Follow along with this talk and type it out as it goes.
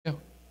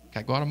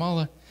Got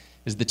Guatemala.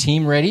 Is the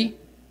team ready?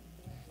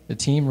 The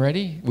team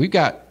ready? We've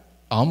got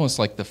almost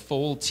like the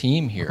full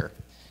team here.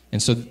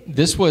 And so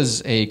this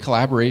was a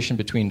collaboration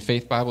between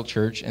Faith Bible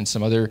Church and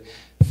some other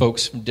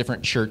folks from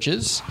different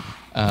churches.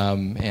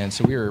 And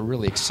so we were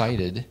really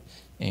excited.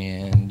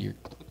 And your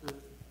clicker.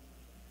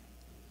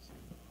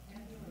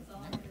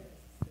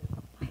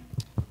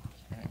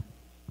 Okay.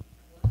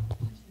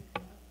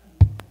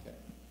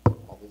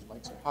 All those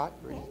mics are hot.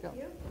 Ready to go.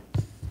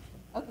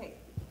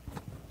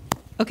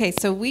 Okay,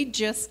 so we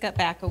just got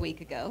back a week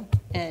ago,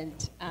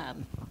 and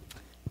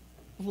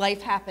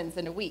life happens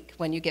in a week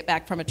when you get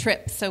back from a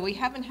trip. So we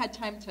haven't had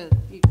time to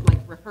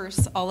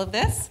rehearse all of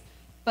this,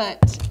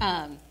 but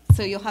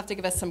so you'll have to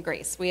give us some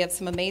grace. We have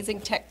some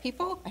amazing tech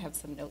people. I have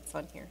some notes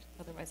on here,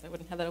 otherwise I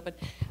wouldn't have that open.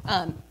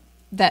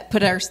 That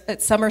put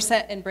at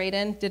Somerset and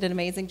Braden did an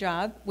amazing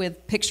job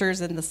with pictures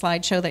and the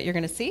slideshow that you're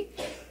going to see.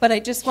 But I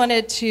just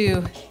wanted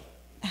to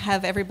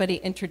have everybody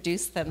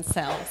introduce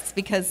themselves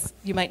because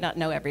you might not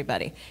know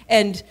everybody.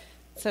 And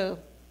so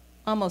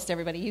almost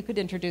everybody, you could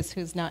introduce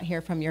who's not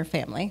here from your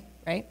family,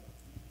 right?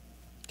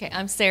 Okay,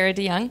 I'm Sarah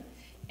DeYoung,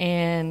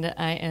 and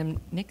I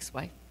am Nick's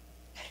wife.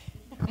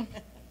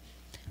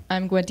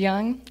 I'm Gwen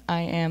DeYoung.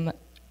 I am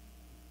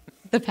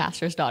the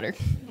pastor's daughter.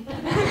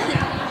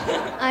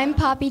 I'm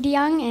Poppy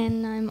DeYoung,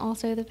 and I'm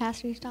also the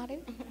pastor's daughter.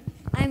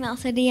 I'm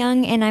Elsa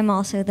DeYoung, and I'm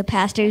also the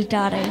pastor's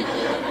daughter.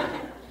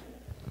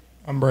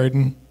 I'm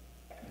Braden.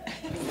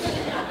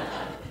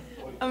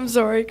 I'm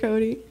Zori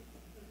Cody.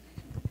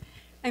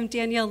 I'm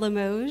Danielle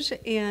Limoges,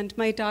 and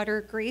my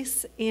daughter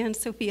Grace and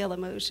Sophia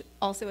Limoges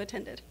also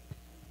attended.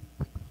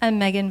 I'm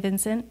Megan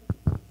Vincent.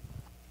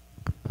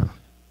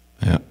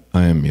 Yeah,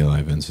 I am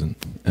Eli Vincent,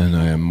 and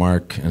I am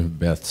Mark and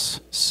Beth's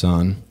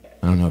son.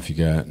 I don't know if you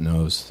guys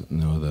know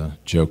the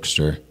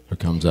jokester who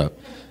comes up.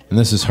 And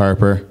this is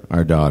Harper,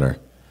 our daughter.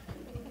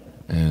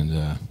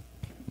 And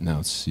now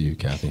it's you,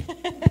 Kathy.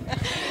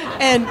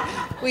 And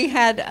we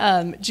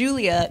had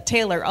Julia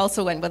Taylor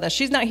also went with us.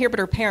 She's not here, but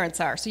her parents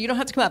are. So you don't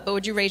have to come up, but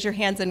would you raise your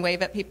hands and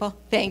wave at people?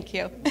 Thank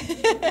you.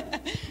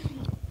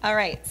 All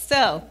right,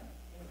 so,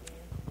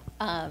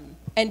 and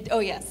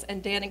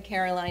Dan and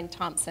Caroline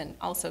Thompson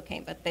also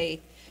came, but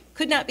they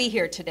could not be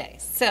here today.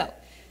 So,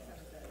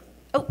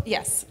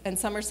 yes, and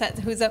Somerset,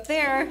 who's up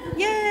there.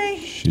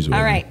 Yay! She's waiting.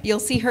 All right, you'll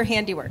see her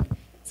handiwork.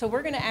 So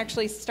we're going to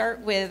actually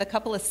start with a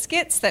couple of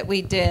skits that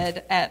we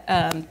did at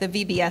the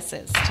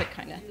VBSs to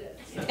kind of...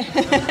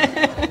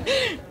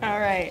 All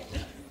right.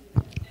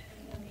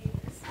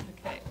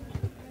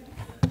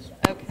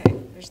 Okay,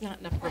 there's not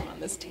enough room on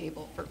this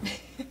table for me.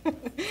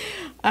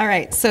 All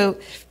right, so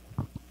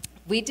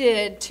we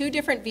did 2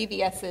 different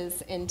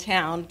VBSs in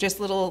town, just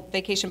little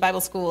vacation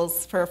Bible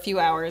schools for a few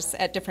hours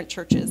at different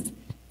churches.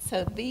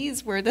 So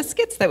these were the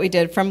skits that we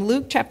did from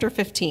Luke chapter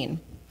 15.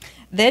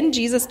 Then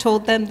Jesus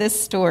told them this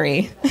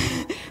story.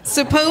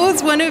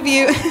 Suppose one of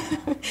you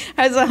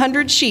has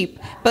 100 sheep,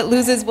 but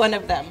loses one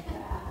of them.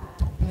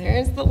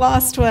 There's the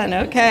lost one,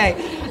 okay.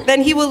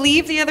 Then he will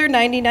leave the other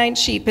 99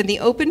 sheep in the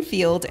open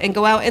field and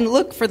go out and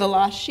look for the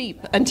lost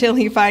sheep until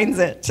he finds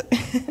it.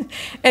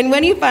 And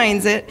when he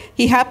finds it,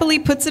 he happily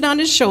puts it on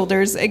his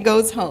shoulders and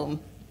goes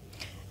home.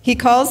 He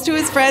calls to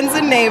his friends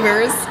and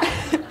neighbors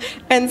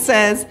and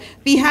says,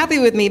 "Be happy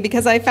with me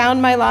because I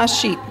found my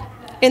lost sheep."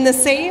 In the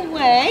same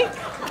way,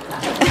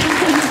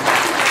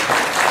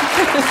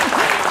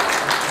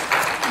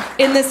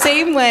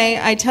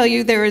 I tell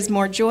you, there is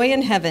more joy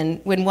in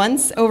heaven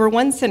over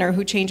one sinner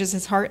who changes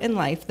his heart and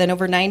life than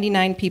over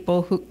 99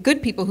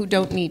 good people who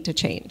don't need to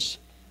change.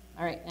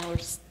 All right, now we're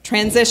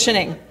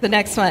transitioning. The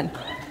next one.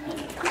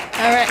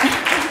 All right.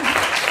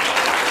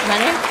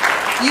 Ready?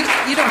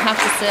 You don't have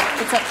to sit.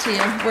 It's up to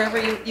you. Wherever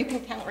you can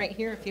count right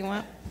here if you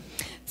want.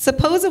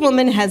 Suppose a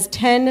woman has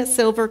 10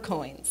 silver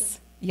coins.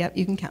 Yep,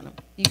 you can count them.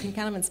 You can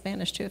count them in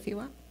Spanish too if you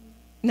want.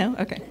 No?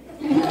 Okay.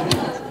 4,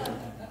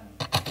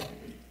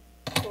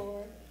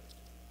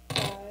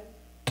 5,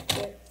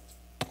 6,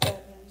 7,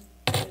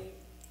 8,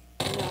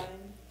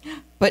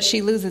 9. But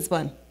she loses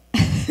one.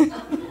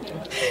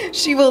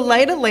 She will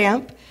light a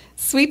lamp,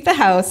 sweep the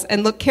house,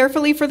 and look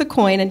carefully for the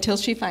coin until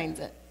she finds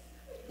it.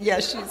 Yeah,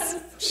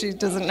 she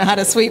doesn't know how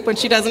to sweep when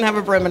she doesn't have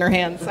a broom in her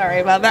hand. Sorry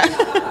about that.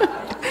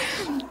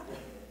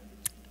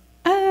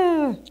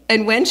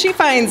 And when she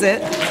finds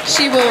it,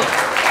 she will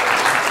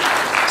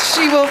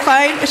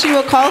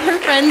call her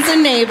friends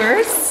and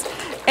neighbors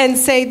and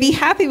say, "Be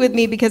happy with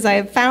me because I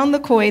have found the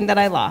coin that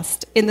I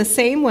lost." In the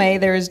same way,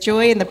 there is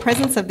joy in the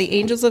presence of the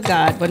angels of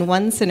God when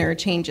one sinner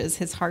changes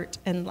his heart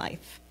and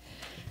life.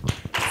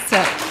 So,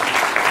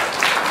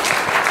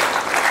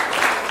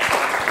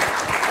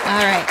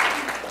 all right.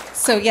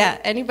 So yeah,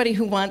 anybody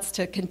who wants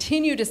to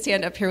continue to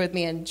stand up here with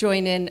me and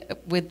join in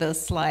with the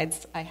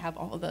slides, I have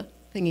all the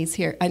thingies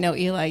here. I know,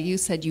 Eli, you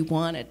said you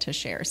wanted to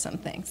share some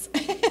things.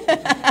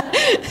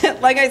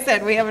 Like I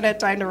said, we haven't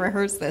had time to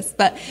rehearse this,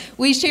 but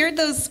we shared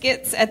those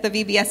skits at the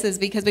VBSs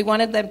because we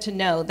wanted them to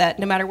know that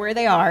no matter where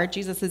they are,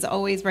 Jesus is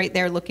always right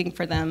there looking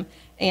for them,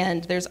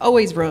 and there's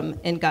always room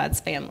in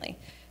God's family.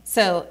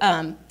 So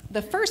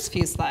the first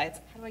few slides,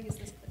 how do I use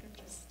this clicker?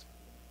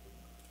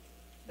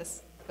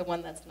 the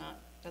one that's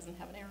doesn't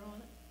have an arrow on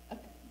it?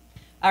 Okay.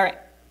 All right.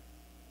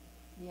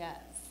 Yes.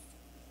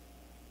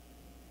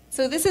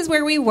 So this is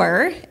where we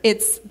were.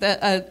 It's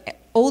the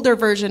older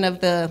version of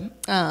the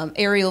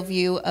aerial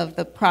view of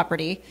the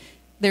property.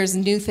 There's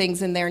new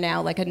things in there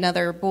now, like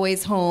another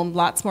boys' home,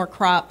 lots more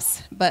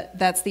crops, but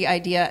that's the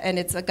idea. And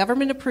it's a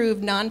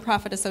government-approved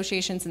nonprofit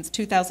association since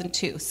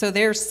 2002. So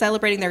they're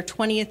celebrating their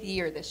 20th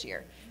year this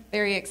year.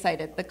 Very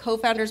excited. The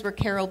co-founders were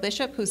Carol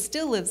Bishop, who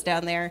still lives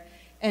down there,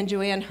 and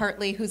Joanne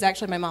Hartley, who's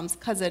actually my mom's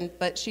cousin,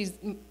 but she's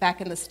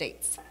back in the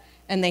States.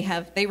 And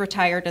they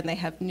retired, and they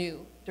have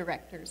new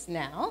directors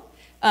now.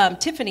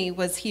 Tiffany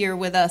was here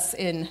with us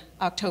in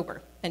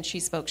October, and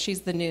she spoke.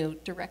 She's the new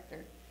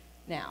director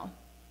now.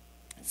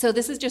 So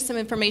this is just some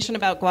information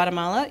about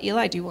Guatemala.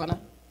 Eli, do you want to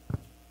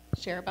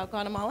share about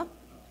Guatemala?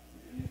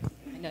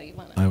 I know you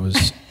want to.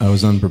 I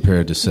was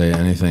unprepared to say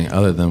anything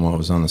other than what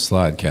was on the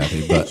slide,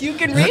 Kathy. But you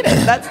can read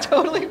it. That's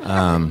totally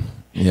fine.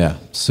 Yeah.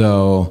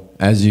 So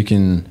as you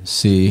can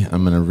see,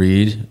 I'm going to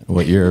read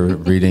what you're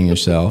reading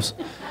yourselves.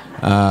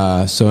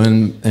 So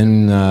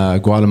in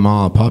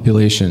Guatemala,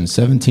 population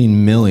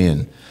 17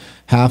 million,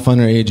 half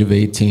under age of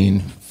 18,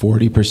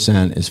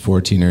 40% is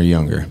 14 or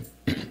younger.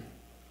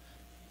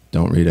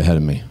 Don't read ahead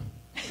of me.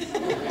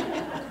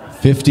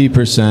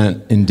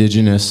 50%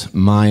 indigenous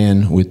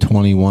Mayan with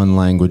 21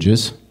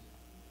 languages.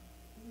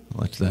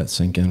 Let that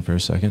sink in for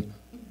a second.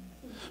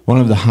 One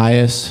of the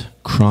highest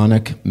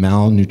chronic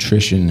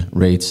malnutrition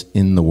rates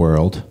in the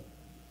world.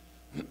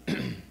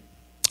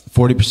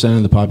 40%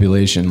 of the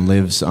population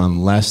lives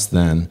on less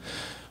than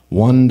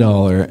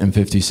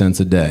 $1.50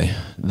 a day.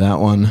 That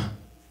one,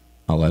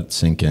 I'll let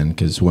sink in,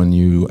 because when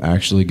you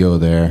actually go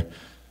there,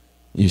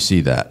 you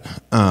see that.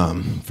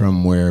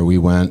 From where we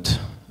went,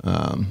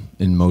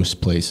 in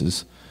most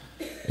places,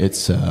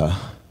 it's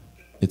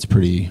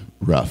pretty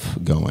rough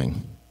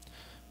going.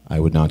 I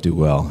would not do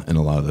well in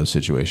a lot of those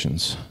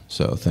situations.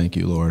 So thank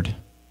you, Lord.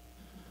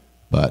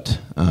 But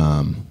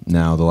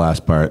now the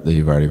last part that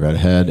you've already read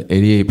ahead,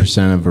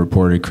 88% of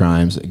reported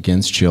crimes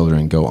against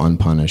children go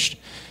unpunished,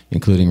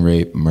 including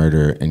rape,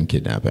 murder, and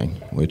kidnapping,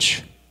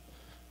 which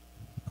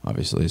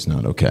obviously is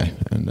not okay,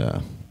 and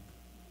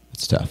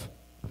it's tough.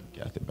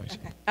 Okay.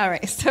 All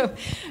right. So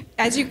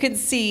as you can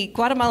see,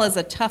 Guatemala is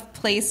a tough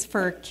place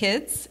for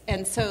kids,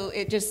 and so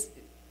it just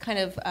kind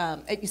of,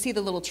 you see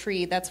the little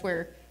tree, that's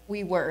where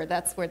we were,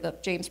 that's where the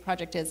James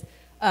Project is.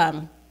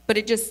 But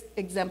it just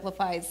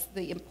exemplifies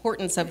the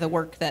importance of the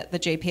work that the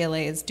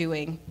JPLA is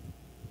doing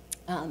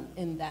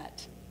in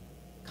that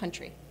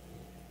country.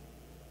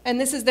 And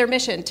this is their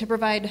mission, to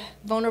provide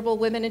vulnerable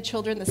women and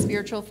children the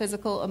spiritual,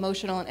 physical,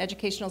 emotional, and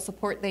educational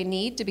support they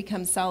need to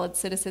become solid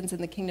citizens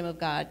in the kingdom of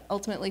God,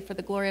 ultimately for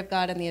the glory of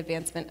God and the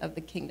advancement of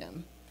the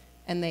kingdom.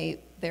 And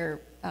they're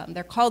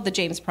called the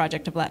James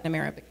Project of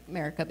Latin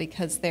America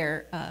because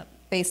they're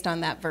based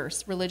on that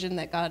verse, religion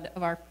that God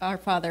of our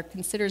Father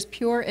considers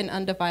pure and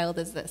undefiled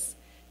is this: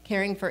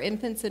 caring for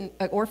infants and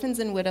orphans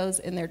and widows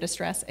in their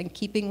distress, and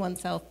keeping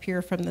oneself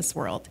pure from this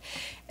world.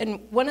 And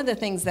one of the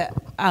things that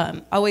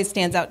always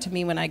stands out to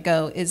me when I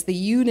go is the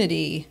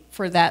unity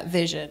for that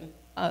vision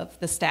of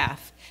the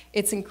staff.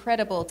 It's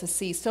incredible to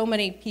see so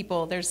many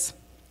people. There's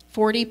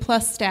 40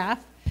 plus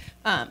staff,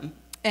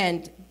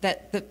 and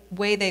that the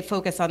way they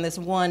focus on this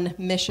one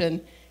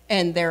mission,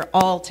 and they're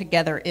all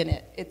together in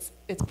it.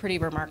 It's pretty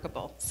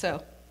remarkable.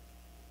 So.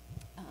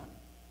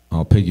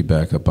 I'll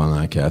piggyback up on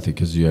that, Kathy,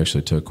 because you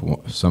actually took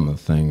some of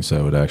the things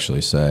I would actually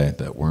say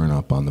that weren't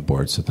up on the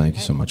board, so thank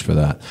you so much for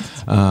that. To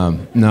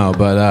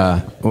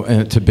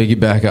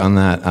piggyback on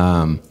that,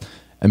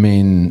 I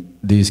mean,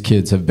 these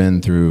kids have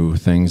been through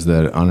things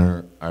that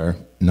are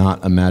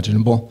not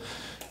imaginable,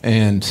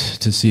 and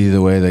to see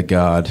the way that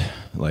God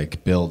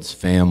builds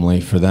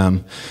family for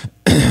them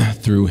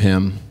through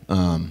Him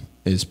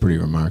is pretty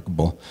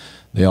remarkable.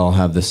 They all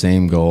have the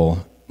same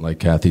goal, like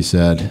Kathy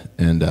said,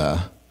 and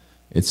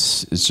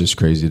it's just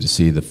crazy to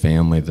see the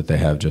family that they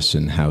have just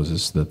in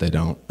houses that they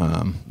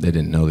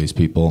didn't know these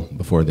people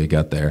before they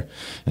got there,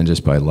 and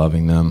just by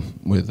loving them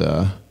with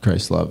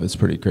Christ's love, it's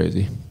pretty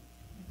crazy.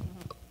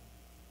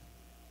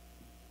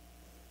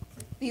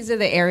 These are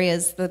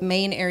the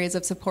main areas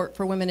of support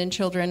for women and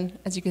children.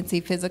 As you can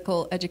see,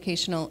 physical,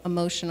 educational,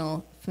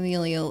 emotional,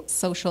 familial,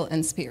 social,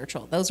 and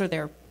spiritual. Those are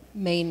their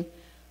main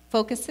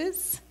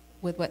focuses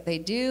with what they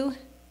do.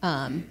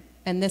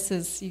 And this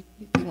is, you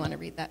want to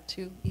read that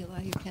too,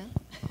 Eli, you can?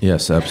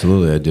 Yes,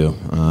 absolutely, I do.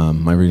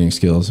 My reading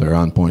skills are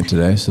on point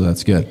today, so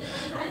that's good.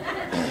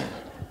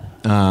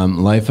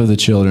 Life of the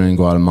children in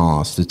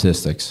Guatemala,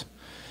 statistics.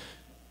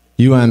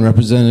 UN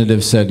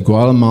representative said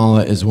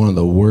Guatemala is one of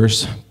the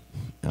worst,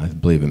 I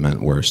believe it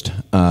meant worst,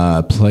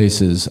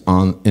 places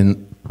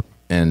in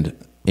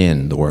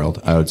the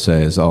world, I would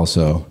say is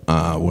also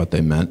what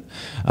they meant,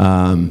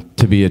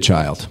 to be a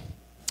child.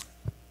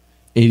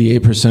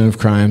 88% of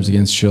crimes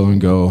against children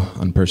go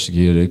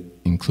unpersecuted,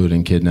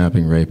 including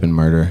kidnapping, rape, and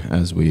murder,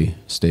 as we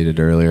stated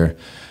earlier.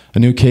 A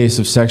new case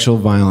of sexual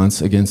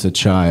violence against a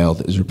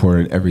child is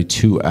reported every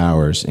 2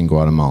 hours in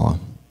Guatemala.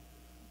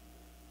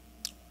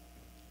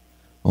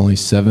 Only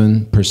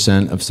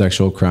 7% of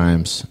sexual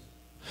crimes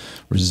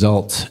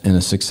result in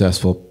a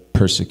successful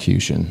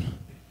prosecution.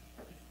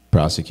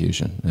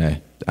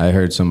 Hey, I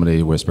heard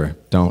somebody whisper.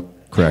 Don't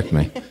correct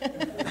me.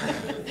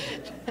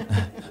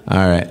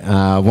 All right.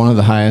 One of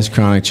the highest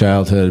chronic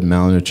childhood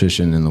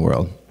malnutrition in the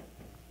world.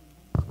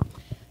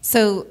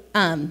 So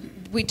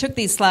we took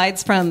these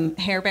slides from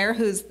Hair Bear,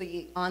 who's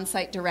the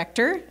on-site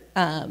director,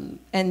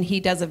 and he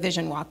does a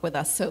vision walk with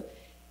us.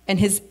 And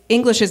his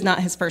English is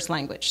not his first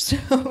language.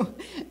 So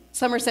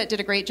Somerset did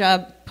a great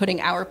job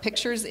putting our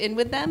pictures in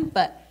with them,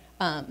 but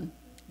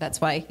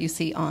that's why you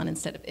see on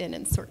instead of in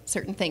and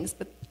certain things.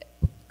 But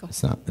go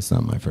ahead. It's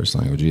not my first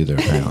language either,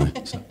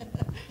 apparently. So.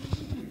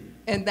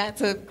 And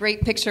that's a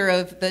great picture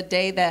of the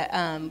day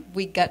that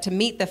we got to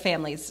meet the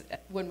families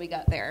when we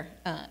got there.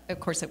 Of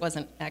course, it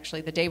wasn't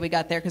actually the day we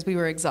got there because we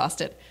were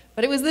exhausted,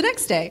 but it was the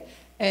next day.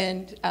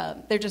 And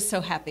they're just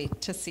so happy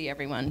to see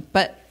everyone.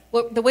 But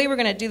the way we're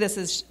going to do this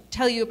is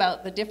tell you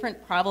about the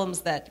different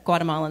problems that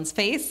Guatemalans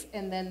face,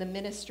 and then the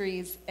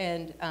ministries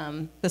and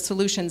the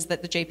solutions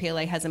that the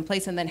JPLA has in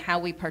place, and then how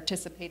we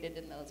participated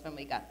in those when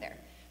we got there.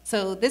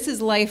 So this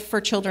is Life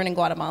for Children in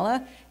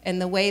Guatemala,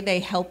 and the way they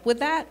help with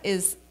that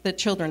is the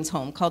children's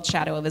home called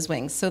Shadow of His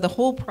Wings. So the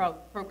whole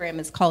program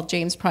is called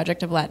James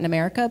Project of Latin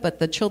America, but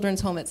the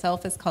children's home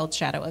itself is called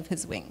Shadow of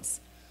His Wings.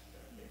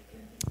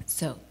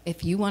 So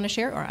if you want to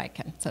share, or I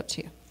can, it's up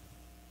to you.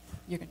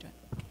 You're going to do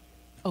it.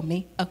 Oh,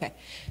 me? Okay.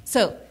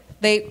 So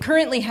they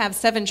currently have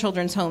 7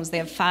 children's homes. They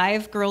have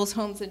 5 girls'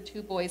 homes and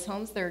 2 boys'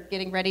 homes. They're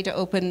getting ready to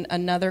open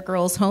another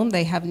girls' home.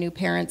 They have new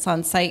parents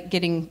on site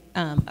getting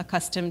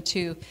accustomed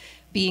to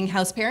being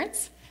house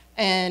parents.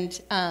 And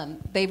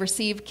they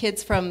receive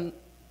kids from,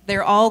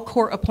 they're all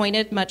court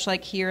appointed, much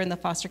like here in the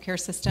foster care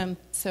system.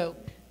 So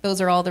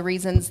those are all the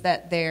reasons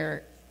that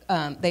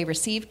they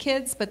receive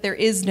kids, but there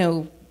is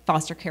no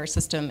foster care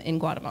system in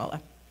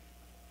Guatemala.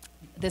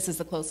 This is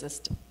the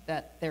closest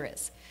that there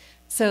is.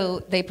 So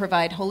they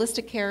provide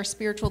holistic care,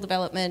 spiritual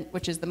development,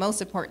 which is the most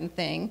important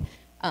thing.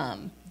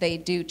 They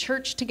do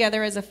church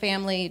together as a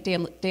family,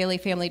 daily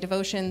family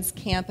devotions,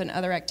 camp, and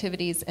other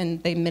activities,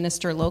 and they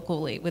minister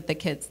locally with the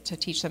kids to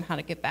teach them how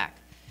to give back.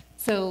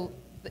 So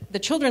the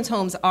children's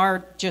homes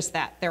are just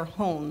that. They're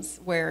homes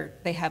where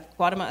they have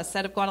a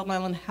set of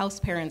Guatemalan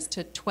house parents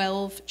to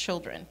 12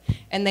 children,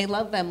 and they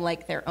love them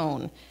like their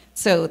own.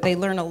 So they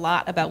learn a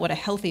lot about what a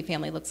healthy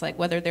family looks like,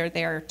 whether they're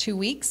there 2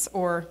 weeks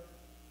or,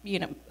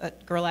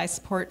 Girl Eye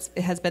Support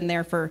has been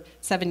there for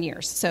 7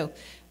 years. So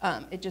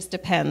it just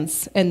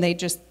depends, and they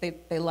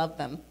love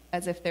them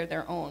as if they're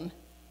their own.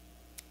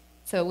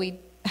 So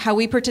how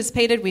we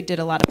participated, we did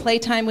a lot of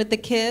playtime with the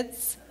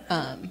kids,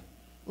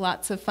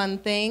 lots of fun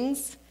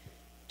things,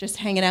 just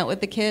hanging out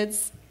with the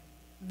kids.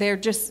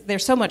 They're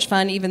so much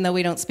fun, even though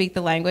we don't speak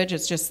the language.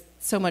 It's just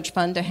so much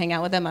fun to hang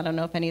out with them. I don't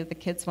know if any of the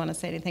kids want to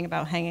say anything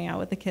about hanging out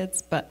with the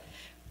kids, but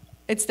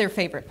it's their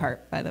favorite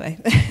part, by the way.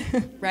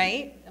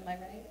 Right? Am I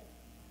right?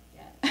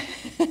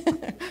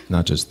 Yeah.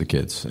 Not just the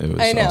kids. It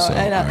was I know.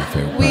 our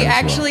favorite part. We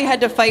actually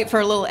had to fight for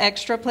a little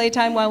extra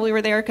playtime while we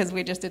were there because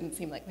we just didn't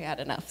seem like we had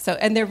enough. So,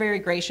 and they're very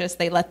gracious.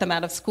 They let them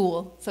out of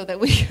school so that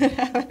we could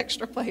have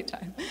extra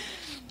playtime.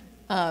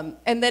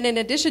 And then in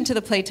addition to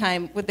the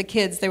playtime with the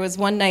kids, there was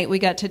one night we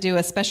got to do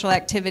a special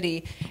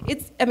activity.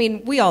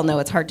 We all know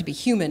it's hard to be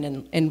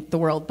human in the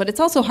world, but it's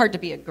also hard to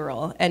be a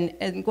girl. And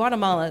in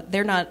Guatemala,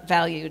 they're not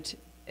valued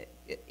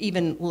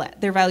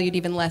they're valued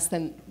even less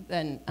than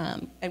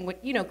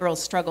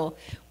girls struggle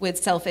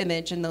with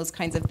self-image and those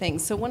kinds of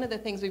things. So one of the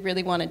things we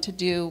really wanted to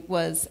do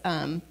was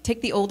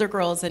take the older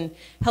girls and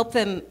help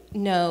them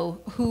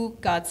know who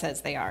God says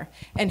they are,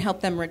 and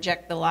help them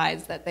reject the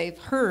lies that they've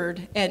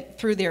heard and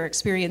through their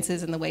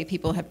experiences and the way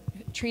people have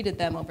treated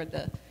them over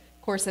the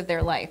course of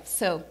their life.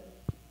 So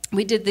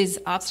we did these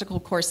obstacle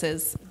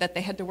courses that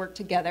they had to work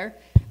together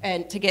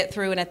and to get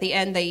through, and at the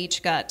end they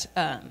each got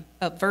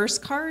a verse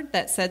card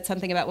that said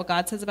something about what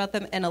God says about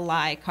them and a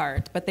lie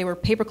card, but they were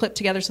paper-clipped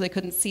together so they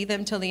couldn't see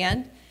them till the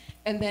end.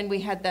 And then we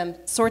had them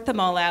sort them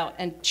all out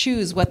and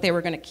choose what they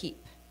were going to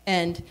keep,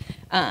 and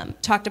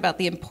talked about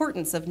the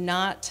importance of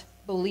not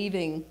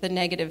believing the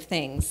negative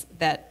things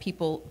that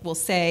people will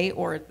say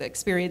or the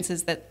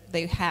experiences that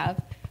they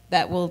have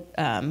that will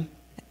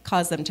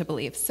cause them to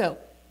believe. So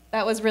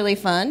that was really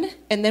fun.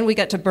 And then we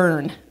got to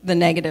burn the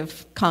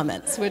negative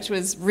comments, which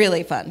was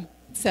really fun.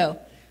 So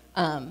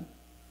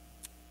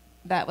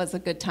that was a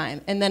good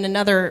time. And then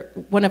another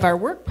one of our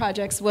work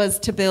projects was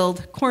to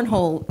build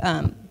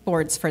cornhole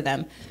boards for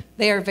them.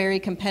 They are very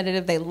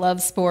competitive. They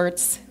love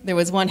sports. There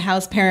was one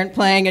house parent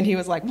playing, and he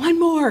was like, one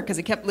more, because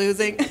he kept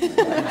losing.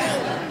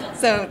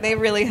 So they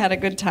really had a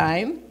good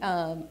time.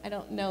 I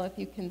don't know if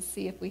you can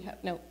see if we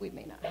have, no, we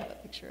may not have a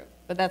picture of,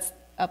 but that's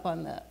up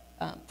on the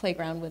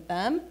playground with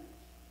them.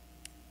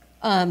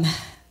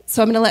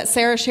 So I'm going to let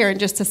Sarah share in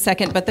just a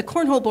second, but the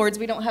cornhole boards,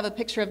 we don't have a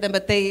picture of them,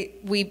 but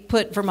we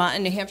put Vermont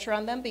and New Hampshire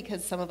on them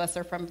because some of us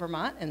are from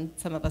Vermont and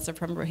some of us are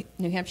from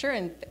New Hampshire,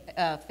 and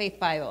Faith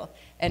Bible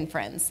and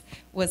Friends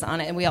was on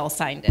it, and we all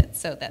signed it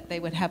so that they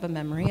would have a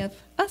memory of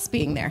us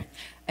being there.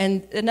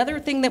 And another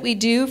thing that we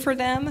do for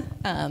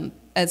them,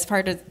 as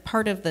part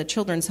of the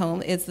children's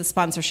home is the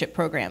sponsorship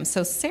program.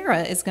 So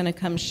Sarah is going to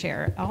come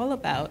share all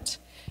about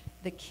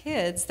the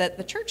kids that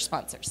the church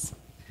sponsors.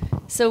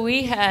 So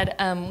we had,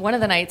 one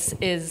of the nights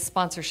is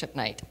sponsorship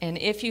night. And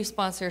if you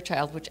sponsor a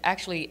child, which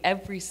actually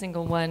every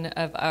single one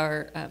of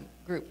our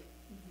group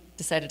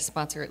decided to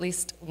sponsor at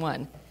least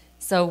one.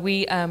 So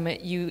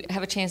you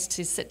have a chance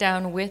to sit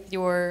down with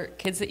your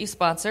kids that you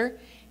sponsor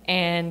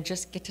and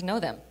just get to know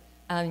them.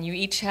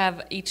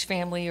 Each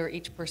family or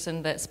each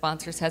person that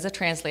sponsors has a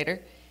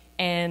translator,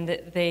 and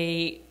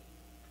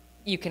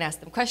you can ask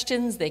them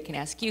questions, they can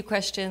ask you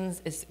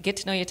questions, it's get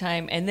to know you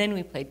time, and then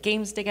we played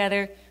games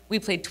together. We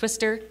played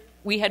Twister.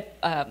 We had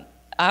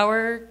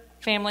our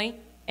family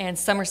and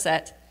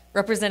Somerset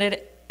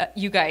represented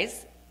you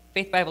guys,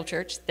 Faith Bible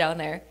Church down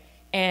there,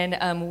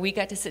 and we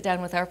got to sit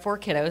down with our 4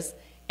 kiddos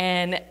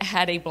and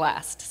had a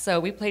blast. So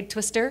we played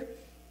Twister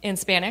in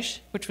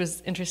Spanish, which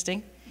was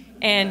interesting,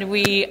 and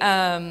we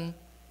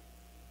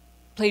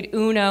played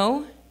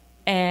Uno,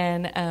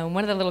 and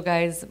one of the little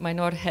guys,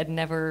 Minor, had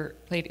never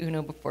played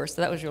Uno before,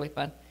 so that was really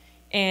fun.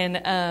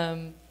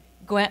 And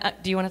Gwen,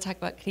 do you want to talk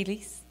about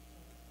Krilis?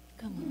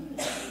 Come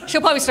on.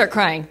 She'll probably start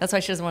crying. That's why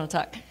she doesn't want to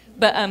talk.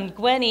 But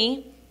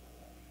Gwenny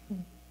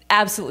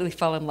absolutely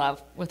fell in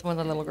love with one of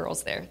the little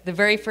girls there. The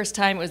very first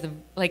time, it was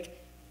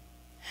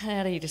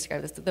how do you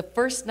describe this? The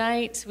first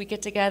night we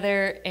get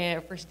together,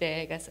 or first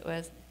day, I guess it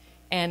was,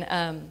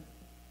 and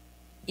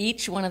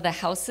each one of the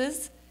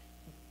houses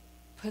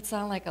puts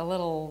on like a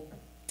little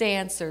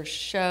dance or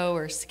show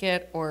or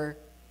skit or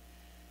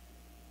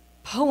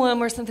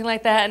poem or something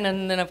like that.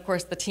 And then of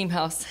course, the team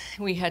house,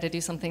 we had to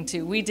do something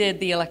too. We did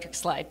the electric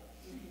slide.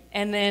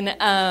 And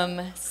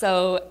then,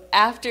 so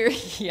after,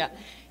 yeah,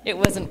 it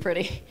wasn't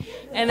pretty.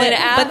 And then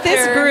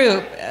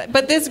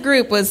But this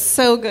group was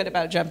so good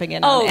about jumping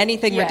in on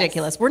anything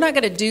ridiculous. We're not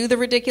going to do the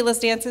ridiculous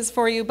dances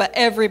for you, but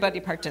everybody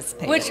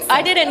participated. Which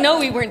I didn't know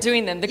we weren't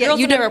doing them. The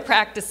girls were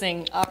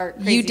practicing our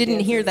crazy You didn't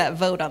dances. hear that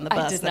vote on the bus.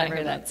 I did not hear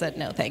everyone that. said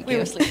no, thank We you.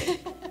 were sleeping.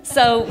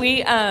 So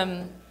we,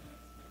 I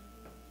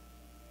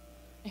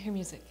hear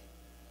music.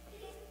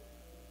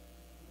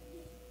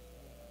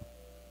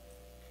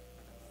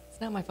 It's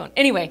not my phone.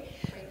 Anyway.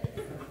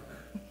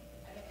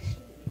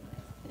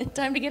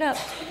 Time to get up.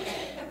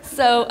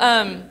 So,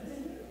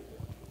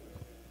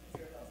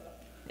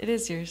 it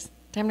is yours.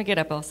 Time to get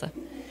up, Elsa.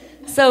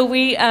 So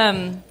we,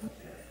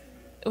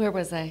 where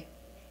was I?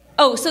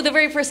 Oh, so the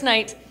very first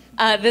night,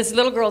 this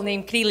little girl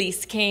named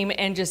Krilis came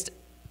and just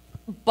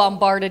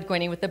bombarded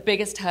Gwenny with the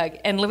biggest hug,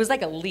 and it was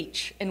like a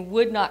leech and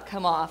would not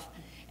come off.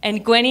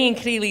 And Gwenny and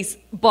Krilis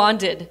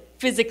bonded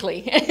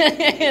physically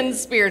and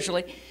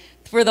spiritually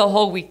for the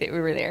whole week that we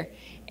were there.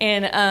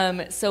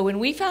 And so when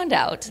we found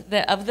out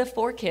that of the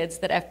 4 kids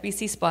that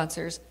FBC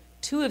sponsors,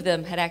 2 of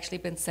them had actually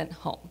been sent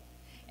home.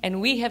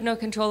 And we have no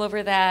control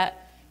over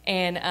that.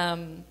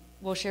 And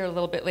we'll share a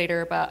little bit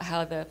later about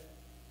how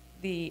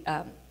the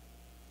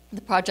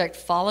project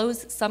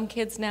follows some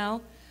kids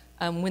now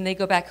when they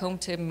go back home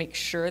to make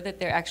sure that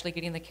they're actually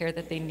getting the care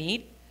that they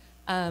need.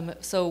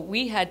 So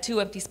we had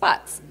 2 empty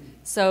spots.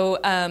 So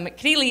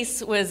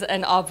Krilis was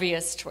an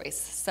obvious choice.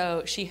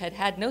 So she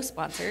had no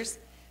sponsors.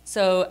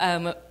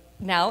 So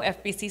now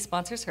FBC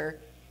sponsors her.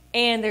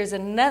 And there's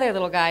another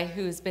little guy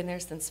who's been there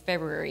since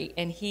February,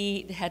 and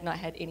he had not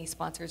had any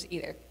sponsors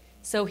either.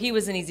 So he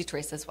was an easy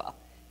choice as well.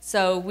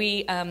 So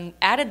we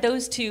added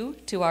those 2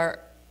 to our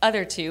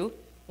other 2,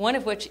 one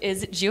of which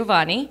is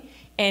Giovanni,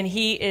 and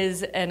he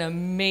is an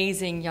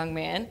amazing young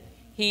man.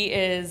 He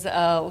is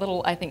a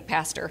little, I think,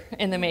 pastor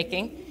in the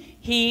making.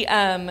 He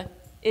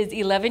is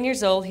 11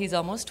 years old. He's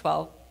almost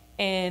 12.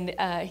 And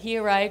he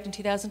arrived in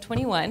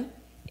 2021.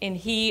 And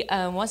he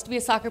wants to be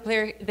a soccer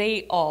player.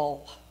 They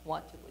all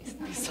want to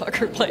be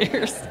soccer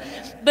players.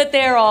 But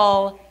they're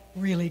all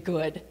really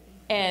good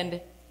and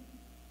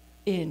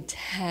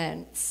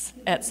intense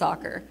at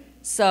soccer.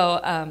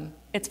 So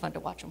it's fun to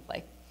watch him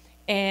play.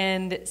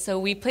 And so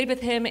we played with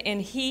him,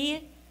 and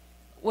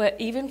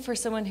even for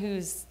someone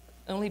who's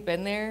only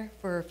been there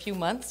for a few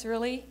months,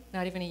 really,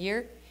 not even a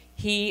year,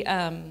 he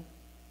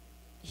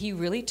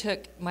really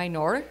took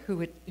Minor,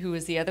 who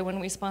was the other one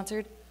we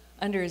sponsored,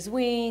 under his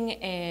wing,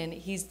 and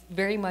he's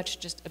very much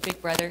just a big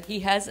brother.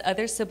 He has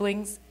other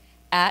siblings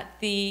at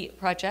the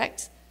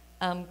project,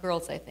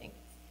 girls, I think.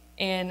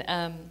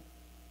 And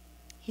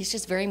he's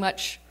just very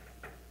much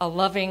a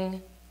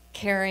loving,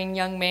 caring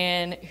young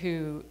man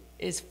who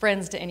is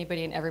friends to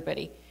anybody and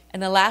everybody.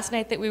 And the last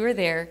night that we were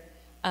there,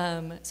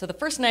 so the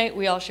first night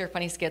we all share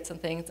funny skits and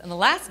things, and the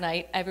last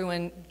night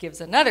everyone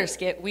gives another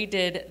skit. We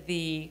did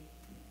the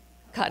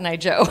Cotton Eye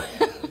Joe.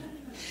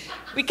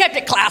 We kept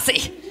it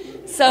classy.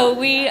 So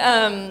we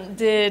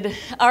did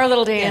our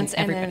little dance,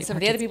 and then some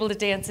of the other people did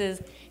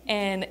dances,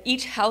 and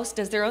each house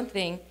does their own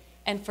thing.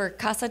 And for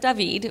Casa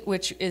David,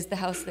 which is the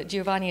house that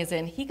Giovanni is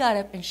in, he got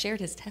up and shared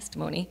his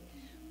testimony,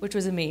 which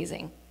was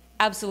amazing,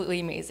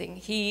 absolutely amazing.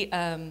 He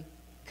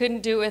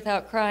couldn't do it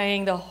without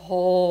crying. The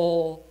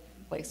whole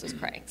place was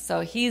crying.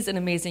 So he's an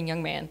amazing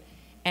young man,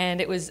 and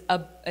it was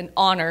an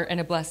honor and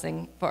a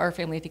blessing for our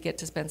family to get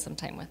to spend some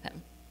time with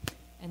him.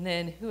 And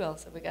then who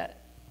else have we got?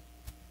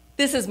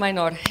 This is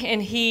Minor,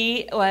 and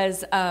he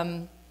was,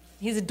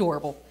 he's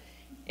adorable.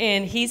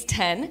 And he's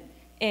 10,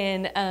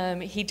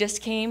 and he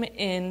just came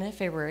in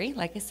February,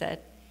 like I said.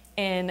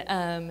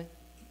 And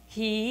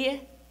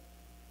he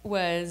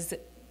was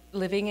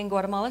living in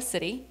Guatemala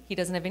City. He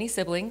doesn't have any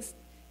siblings.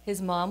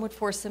 His mom would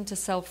force him to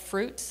sell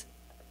fruit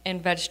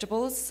and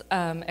vegetables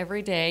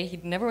every day. He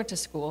never went to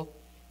school.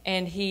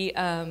 And he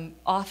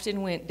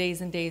often went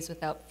days and days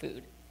without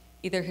food.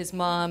 Either his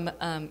mom,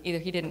 either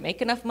he didn't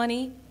make enough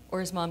money, or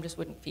his mom just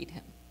wouldn't feed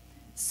him.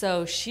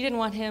 So she didn't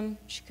want him.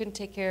 She couldn't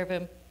take care of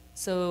him.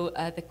 So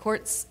the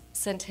courts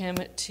sent him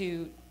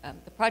to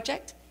the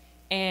project,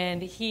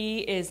 and he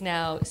is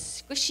now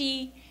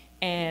squishy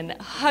and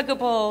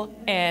huggable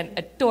and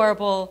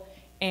adorable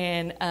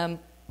and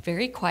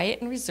very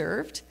quiet and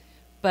reserved.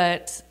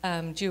 But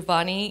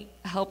Giovanni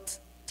helped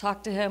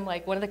talk to him.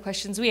 Like, one of the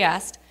questions we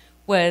asked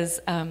was,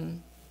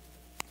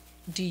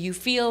 do you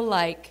feel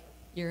like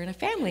you're in a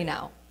family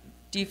now?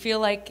 Do you feel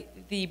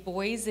like the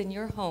boys in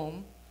your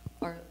home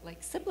are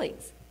like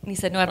siblings? And he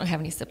said, no, I don't have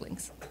any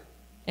siblings.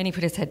 And he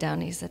put his head down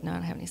and he said, no, I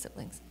don't have any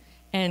siblings.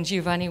 And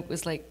Giovanni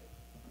was like,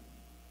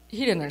 he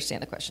didn't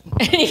understand the question.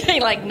 And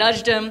he like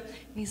nudged him. And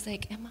he's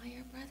like, am I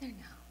your brother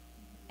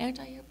now? Aren't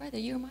I your brother?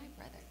 You're my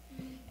brother.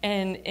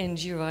 And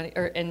Giovanni,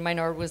 and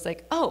Minor was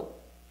like, oh,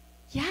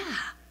 yeah,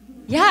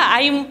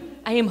 I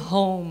am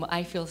home.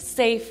 I feel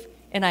safe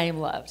and I am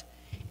loved.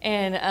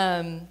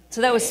 And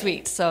so that was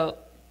sweet. So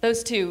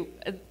those two,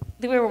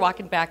 we were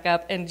walking back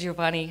up, and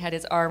Giovanni had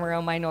his arm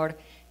around Minor,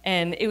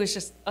 and it was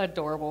just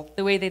adorable,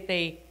 the way that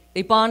they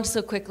bond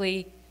so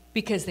quickly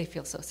because they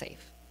feel so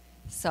safe.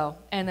 So,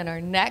 and then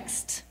our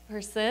next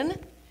person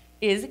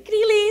is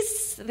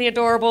Krilis, the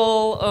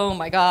adorable, oh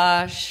my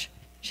gosh,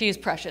 she is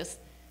precious.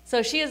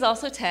 So she is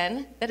also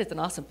 10. That is an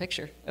awesome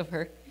picture of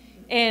her.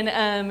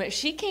 And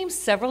she came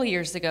several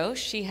years ago.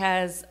 She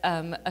has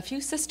a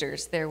few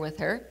sisters there with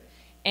her.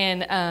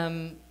 And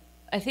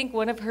I think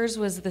one of hers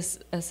was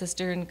a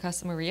sister in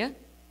Casa Maria,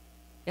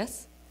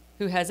 yes,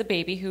 who has a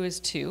baby who is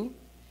 2.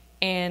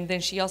 And then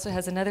she also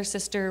has another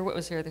sister. What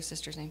was her other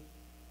sister's name?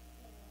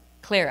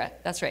 Clara,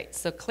 that's right.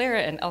 So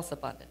Clara and Elsa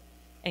bonded.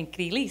 And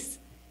Krilis,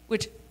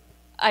 which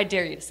I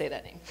dare you to say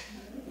that name.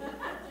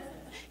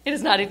 It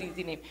is not an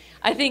easy name.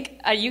 I think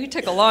you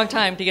took a long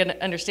time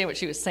to understand what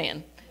she was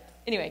saying.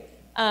 Anyway,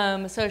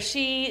 so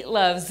she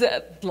loves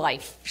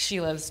life.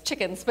 She loves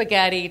chicken,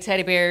 spaghetti,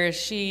 teddy bears.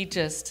 She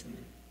just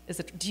is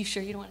do you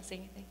sure you don't want to say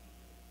anything?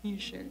 You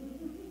sure?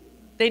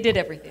 They did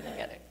everything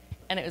together,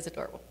 and it was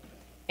adorable.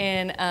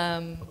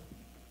 And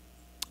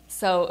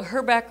so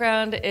her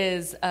background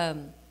is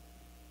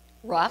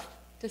rough,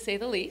 to say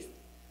the least.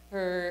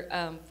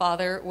 Her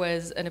father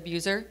was an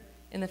abuser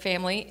in the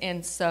family,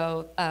 and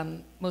so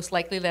most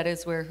likely that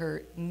is where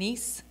her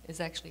niece is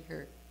actually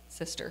her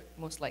sister,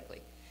 most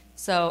likely.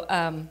 So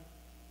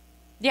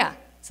yeah,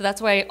 so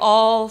that's why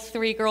all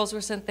 3 girls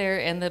were sent there,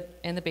 and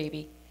the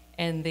baby,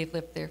 and they've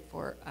lived there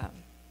for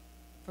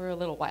a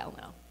little while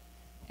now.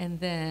 And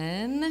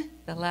then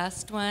the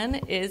last one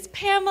is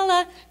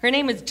Pamela. Her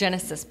name is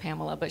Genesis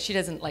Pamela, but she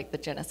doesn't like the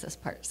Genesis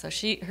part. So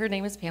her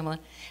name is Pamela.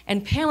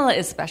 And Pamela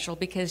is special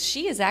because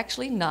she is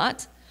actually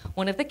not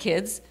one of the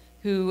kids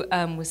who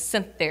was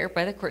sent there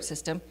by the court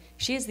system.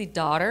 She is the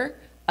daughter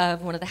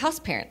of one of the house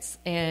parents.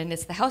 And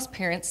it's the house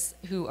parents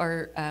who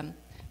are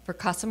for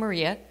Casa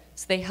Maria.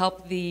 So they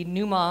help the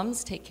new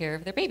moms take care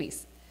of their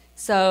babies.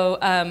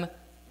 So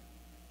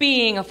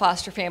being a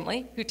foster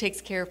family who takes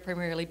care of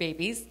primarily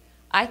babies,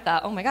 I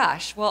thought, oh my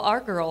gosh, well, our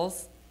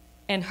girls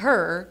and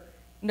her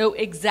know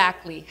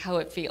exactly how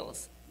it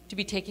feels to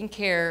be taking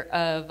care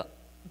of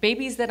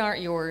babies that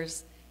aren't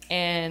yours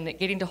and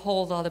getting to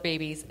hold all the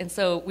babies. And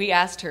so we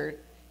asked her,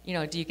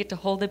 do you get to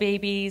hold the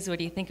babies? What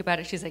do you think about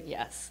it? She's like,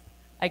 yes,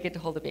 I get to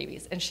hold the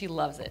babies. And she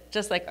loves it,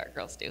 just like our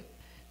girls do.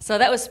 So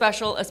that was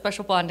special, a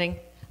special bonding.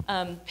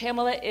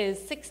 Pamela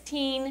is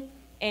 16,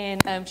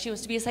 and she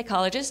wants to be a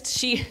psychologist.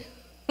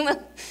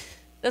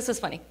 This was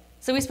funny.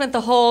 So we spent the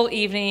whole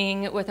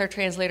evening with our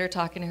translator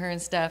talking to her and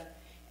stuff.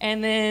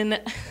 And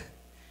then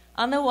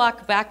on the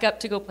walk back up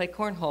to go play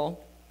cornhole,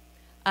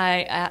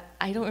 I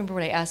don't remember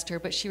what I asked her,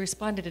 but she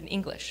responded in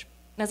English.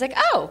 And I was like,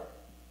 oh,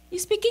 you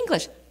speak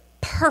English.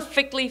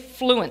 Perfectly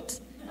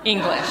fluent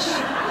English.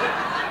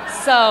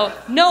 So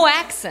no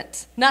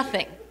accent,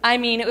 nothing. I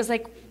mean, it was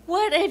like,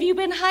 what have you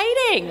been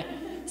hiding?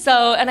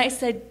 So, and I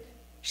said,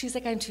 she's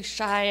like, I'm too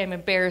shy, I'm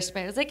embarrassed. But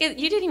I was like,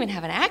 you didn't even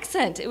have an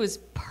accent. It was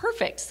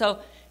perfect. So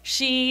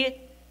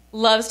she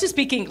loves to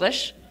speak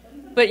English,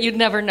 but you'd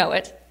never know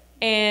it.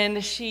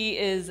 And she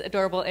is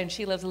adorable, and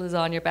she loves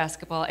lasagna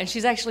basketball. And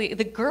she's actually,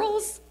 the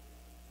girls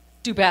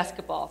do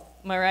basketball,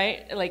 am I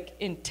right? Like,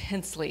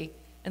 intensely.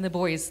 And the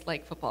boys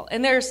like football.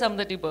 And there are some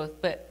that do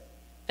both, but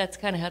that's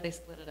kind of how they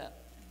split it up.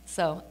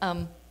 So,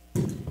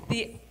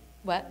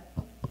 what?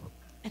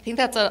 I think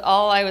that's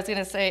all I was going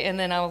to say, and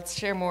then I'll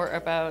share more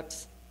about,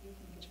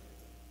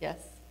 yes.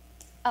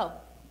 Oh,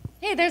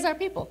 hey, there's our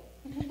people.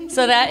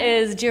 So that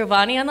is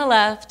Giovanni on the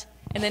left,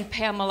 and then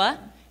Pamela,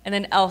 and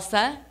then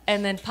Elsa,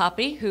 and then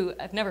Poppy, who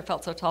I've never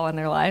felt so tall in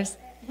their lives,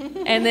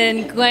 And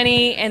then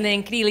Gwenny, and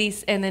then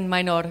Krilis, and then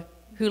Minor,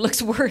 who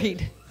looks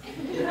worried.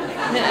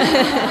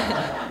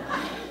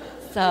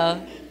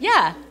 So,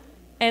 yeah.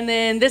 And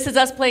then this is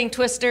us playing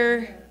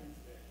Twister.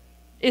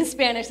 In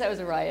Spanish, that was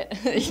a riot.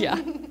 Yeah.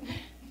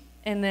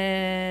 And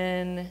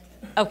then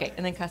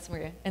Casa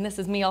Maria. And this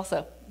is me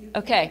also.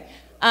 Okay.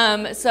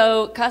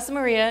 So Casa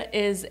Maria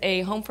is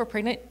a home for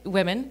pregnant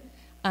women,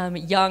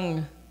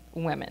 young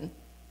women.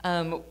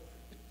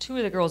 Two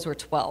of the girls were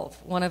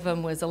 12. One of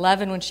them was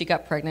 11 when she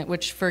got pregnant,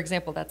 which, for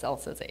example, that's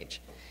Elsa's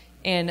age.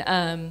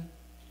 And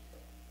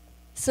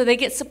so they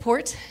get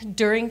support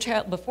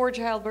before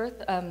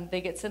childbirth. They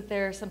get sent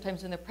there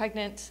sometimes when they're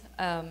pregnant,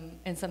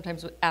 and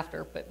sometimes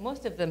after. But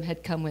most of them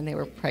had come when they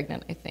were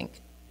pregnant, I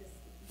think.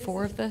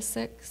 Four of the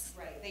six.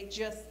 Right. They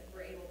just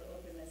were able to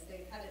open this.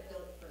 They've had it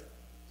built for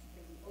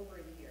over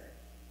a year,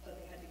 but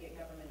they had to get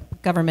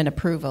government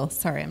approval.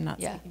 Sorry, I'm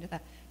not speaking to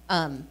that.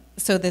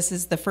 So this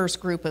is the first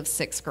group of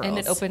 6 girls. And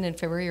it opened in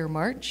February or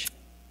March,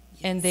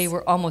 and they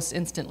were almost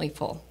instantly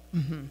full.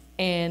 Mm-hmm.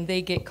 And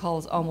they get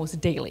calls almost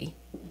daily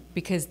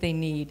because they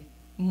need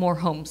more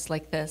homes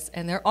like this,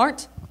 and there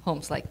aren't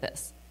homes like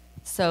this.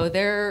 So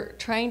they're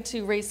trying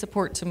to raise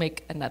support to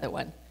make another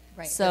one.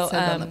 Right, so it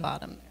says on the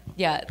bottom.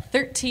 Yeah,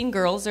 13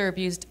 girls are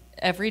abused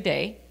every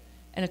day,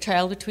 and a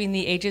child between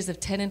the ages of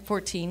 10 and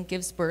 14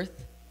 gives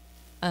birth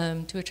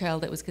to a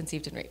child that was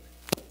conceived in rape.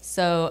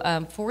 So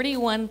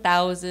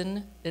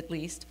 41,000, at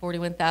least,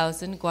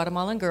 41,000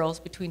 Guatemalan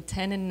girls between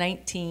 10 and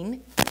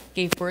 19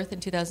 gave birth in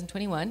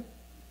 2021.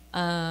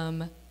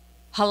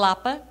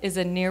 Jalapa is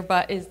a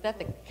nearby, is that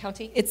the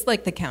county? It's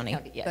like the county,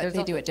 yeah, but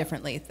they do it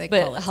differently. But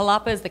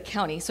Jalapa is the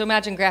county, so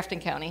imagine Grafton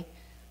County.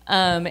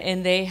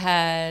 And they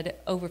had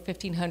over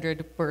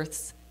 1,500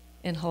 births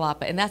in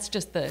Jalapa, and that's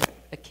just the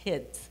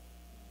kids,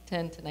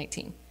 10 to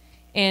 19.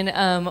 And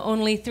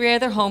only 3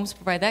 other homes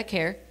provide that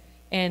care,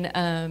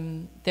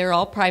 and they're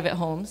all private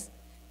homes,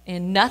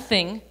 and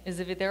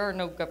there are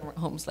no government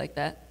homes like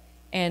that.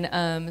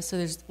 And so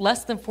there's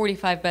less than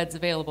 45 beds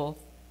available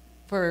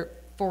for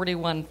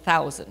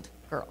 41,000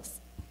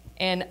 girls.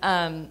 And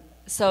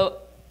so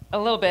a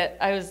little bit,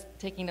 I was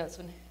taking notes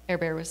when Air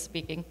Bear was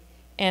speaking,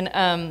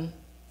 and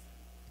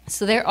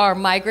so there are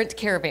migrant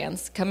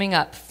caravans coming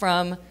up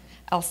from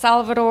El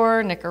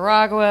Salvador,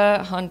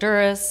 Nicaragua,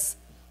 Honduras,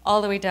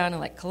 all the way down to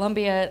like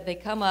Colombia. They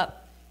come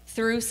up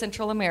through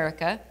Central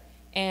America,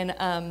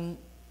 and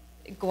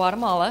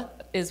Guatemala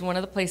is one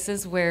of the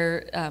places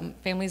where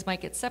families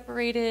might get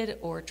separated,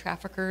 or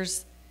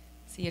traffickers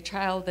see a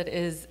child that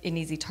is an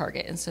easy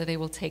target, and so they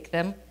will take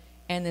them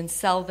and then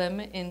sell them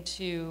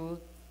into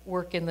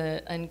work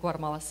in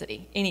Guatemala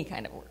City, any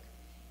kind of work.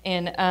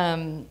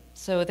 And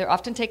so they're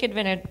often taken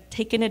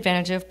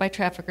advantage of by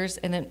traffickers,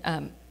 and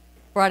then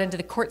brought into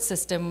the court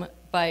system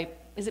by,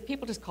 is it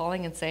people just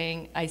calling and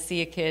saying, I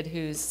see a kid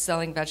who's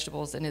selling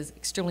vegetables and is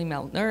extremely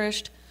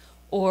malnourished,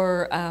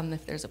 or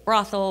if there's a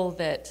brothel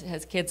that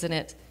has kids in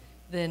it,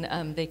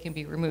 then they can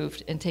be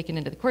removed and taken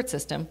into the court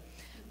system.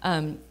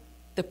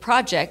 The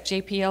project,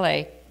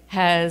 JPLA,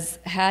 has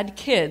had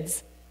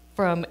kids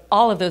from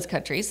all of those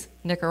countries,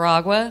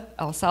 Nicaragua,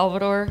 El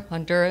Salvador,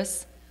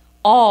 Honduras,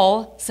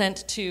 all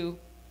sent to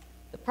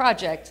the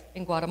project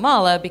in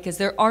Guatemala because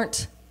there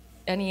aren't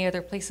any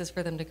other places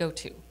for them to go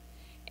to.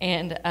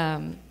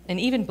 And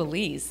even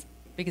Belize,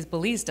 because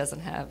Belize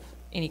doesn't have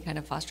any kind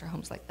of foster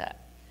homes like that.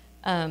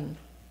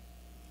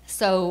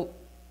 So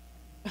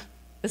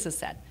this is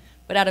sad,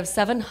 but out of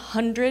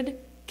 700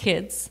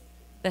 kids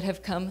that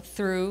have come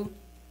through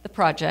the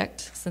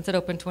project since it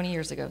opened 20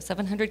 years ago,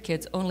 700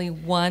 kids, only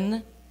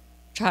one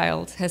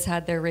child has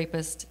had their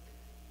rapist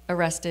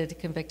arrested,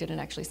 convicted, and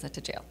actually sent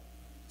to jail.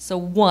 So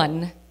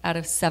 1 out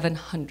of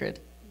 700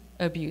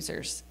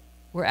 abusers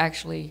were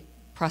actually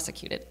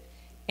prosecuted.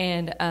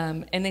 And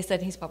they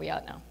said he's probably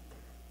out now.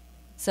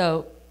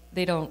 So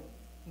they don't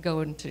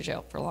go into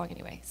jail for long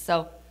anyway.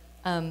 So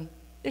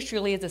this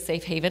really is a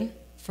safe haven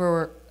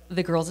for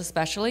the girls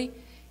especially.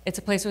 It's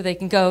a place where they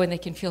can go and they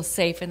can feel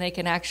safe and they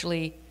can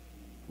actually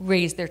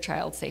raise their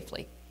child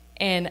safely.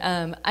 And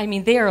I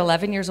mean, they are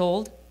 11 years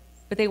old,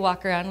 but they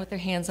walk around with their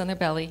hands on their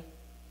belly,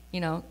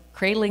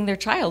 cradling their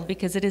child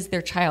because it is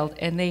their child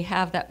and they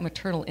have that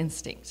maternal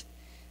instinct.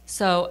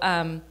 So,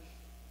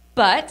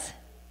 but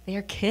they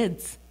are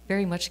kids,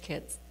 very much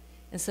kids.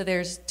 And so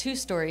there's 2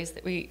 stories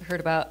that we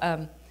heard about.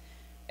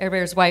 Air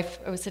Bear's wife,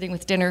 I was sitting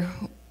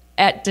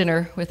at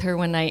dinner with her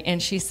one night,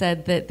 and she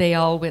said that they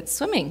all went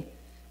swimming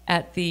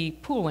at the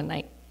pool one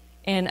night.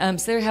 And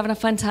so they're having a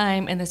fun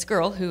time, and this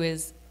girl who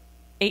is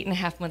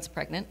 8.5 months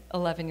pregnant,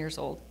 11 years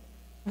old,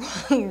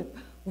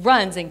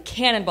 runs and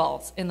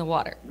cannonballs in the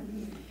water.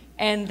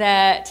 And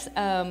that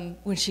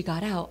when she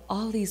got out,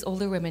 all these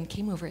older women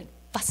came over and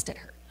fussed at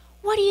her.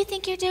 What do you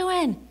think you're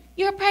doing?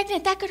 You're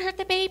pregnant. That could hurt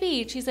the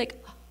baby. And she's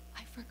like, oh,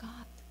 I forgot.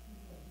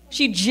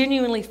 She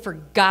genuinely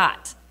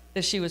forgot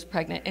that she was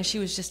pregnant, and she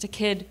was just a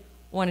kid,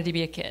 wanted to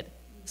be a kid,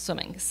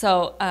 swimming.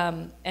 So,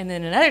 and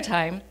then another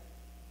time,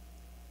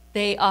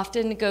 they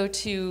often go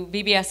to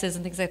VBSs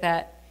and things like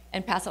that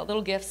and pass out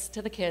little gifts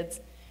to the kids.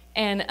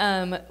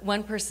 And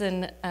one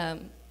person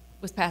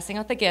was passing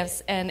out the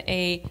gifts, and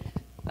a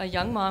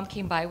young mom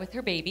came by with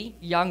her baby.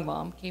 Young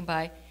mom came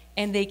by,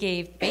 and they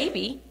gave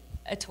baby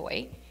a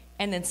toy,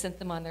 and then sent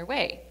them on their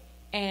way.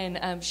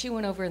 And she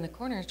went over in the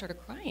corner and started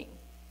crying.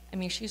 I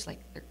mean, she was like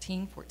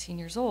 13, 14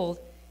 years old.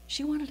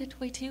 She wanted a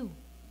toy too.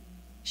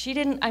 She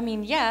didn't, I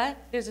mean, yeah,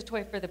 there's a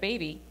toy for the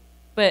baby,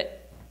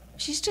 but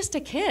she's just a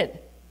kid,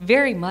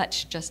 very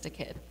much just a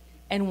kid,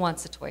 and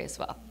wants a toy as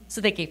well.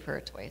 So they gave her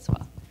a toy as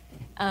well.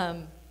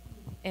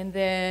 And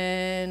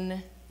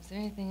then, is there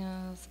anything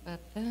else about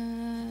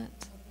that?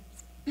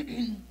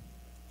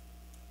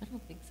 I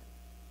don't think so.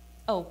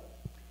 Oh,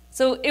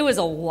 so it was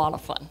a lot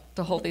of fun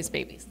to hold these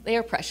babies. They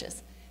are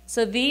precious.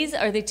 So these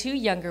are the two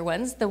younger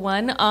ones. The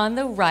one on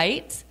the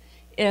right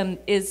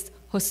is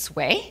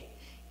Josue,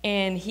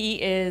 and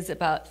he is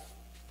about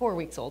 4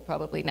 weeks old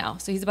probably now.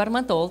 So he's about a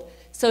month old.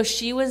 So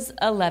she was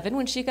 11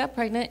 when she got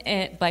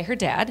pregnant by her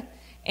dad,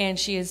 and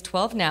she is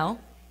 12 now.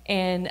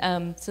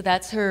 And so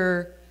that's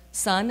her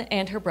son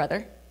and her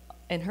brother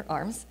in her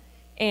arms.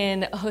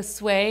 And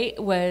Josue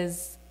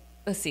was,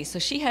 let's see, so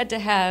she had to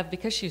have,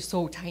 because she was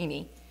so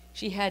tiny,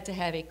 she had to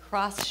have a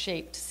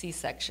cross-shaped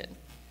C-section.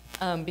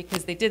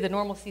 Because they did the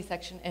normal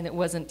C-section and it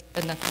wasn't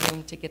enough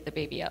room to get the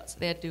baby out. So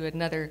they had to do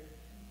another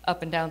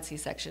up and down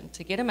C-section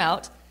to get him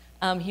out.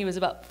 He was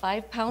about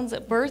 5 pounds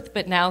at birth,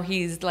 but now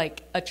he's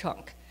like a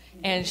chunk.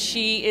 And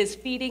she is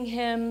feeding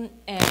him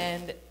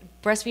and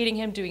breastfeeding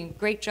him, doing a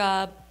great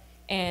job,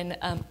 and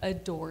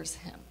adores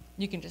him.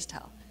 You can just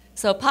tell.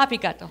 So Poppy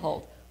got to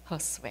hold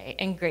Josue,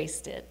 and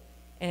Grace did.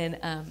 And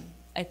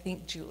I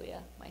think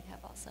Julia might have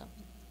also.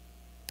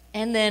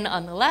 And then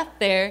on the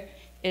left there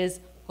is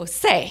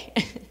Jose.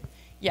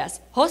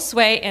 Yes,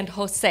 Josue and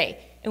Jose.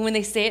 And when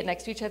they say it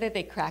next to each other,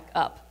 they crack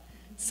up.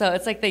 So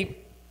it's like they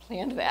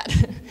planned that.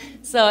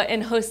 So,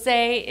 and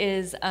Jose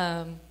is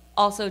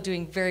also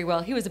doing very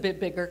well. He was a bit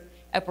bigger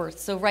at birth.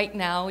 So right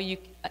now,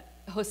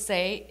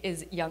 Jose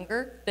is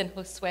younger than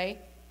Josue,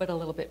 but a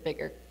little bit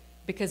bigger,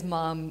 because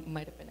mom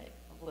might have been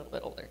a little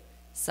bit older.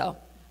 So,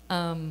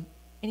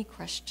 any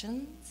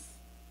questions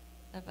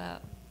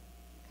about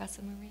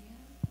Casa Maria?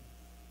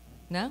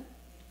 No?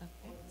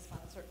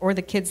 Or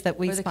the kids that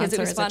we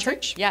sponsor as a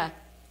church? Yeah.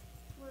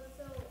 Well,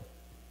 so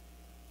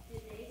do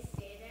they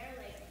stay there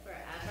like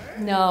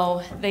forever?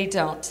 No, they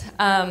don't.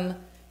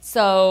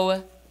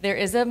 So there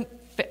is an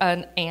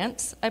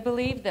aunt, I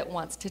believe, that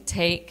wants to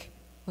take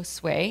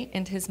Josue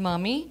and his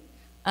mommy.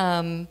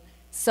 And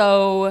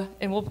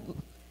we'll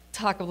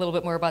talk a little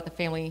bit more about the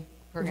family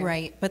program.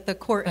 Right, but the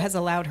court has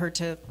allowed her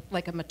to,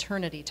 like a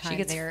maternity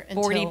time there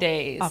 40 until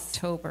days.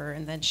 October,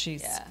 and then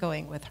she's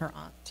going with her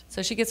aunt.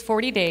 So she gets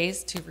 40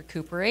 days to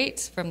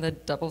recuperate from the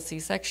double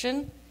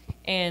C-section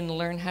and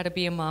learn how to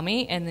be a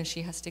mommy, and then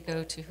she has to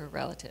go to her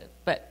relative.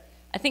 But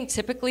I think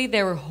typically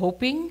they were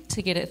hoping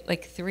to get it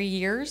like 3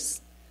 years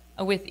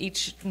with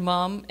each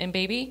mom and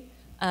baby.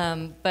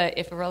 But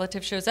if a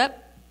relative shows up,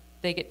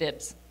 they get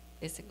dibs,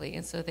 basically,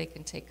 and so they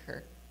can take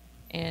her.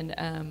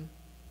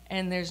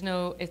 And there's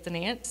no, it's an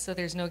aunt, so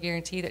there's no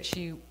guarantee that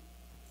she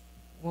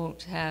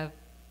won't have,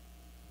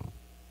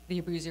 the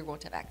abuser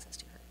won't have access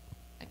to her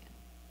again.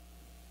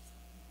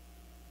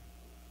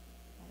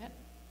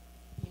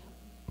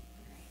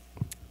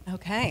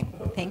 Okay,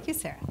 thank you,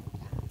 Sarah.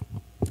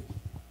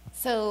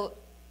 So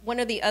one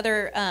of the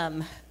other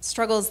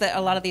struggles that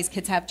a lot of these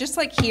kids have, just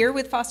like here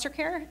with foster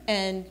care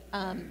and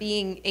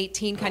being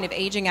 18, kind of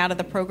aging out of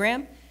the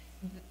program,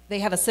 they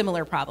have a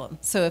similar problem.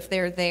 So if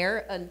they're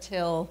there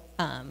until,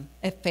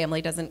 if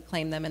family doesn't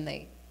claim them and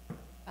they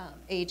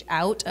age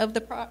out of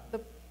the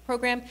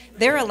program,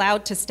 they're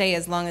allowed to stay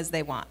as long as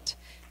they want.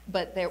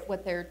 But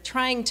what they're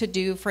trying to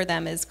do for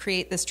them is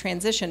create this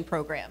transition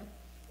program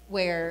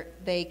where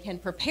they can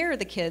prepare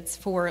the kids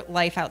for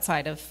life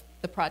outside of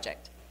the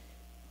project.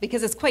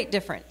 Because it's quite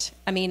different.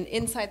 I mean,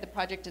 inside the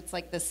project, it's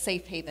like this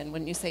safe haven.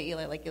 When you say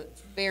Eli, like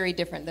it's very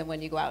different than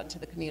when you go out into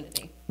the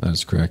community.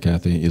 That's correct,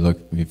 Kathy.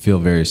 You feel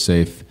very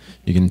safe.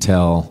 You can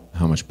tell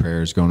how much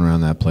prayer is going around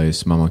that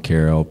place. Mama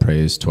Carol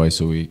prays twice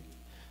a week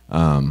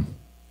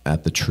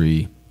at the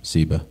tree,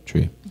 Seba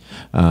tree.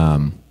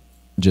 And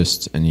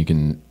you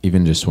can,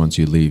 even just once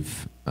you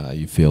leave,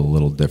 you feel a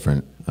little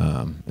different.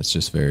 It's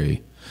just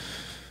very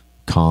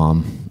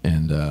calm,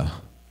 and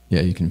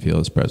you can feel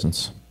his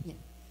presence.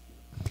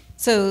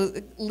 So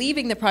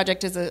leaving the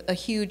project is a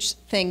huge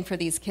thing for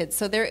these kids.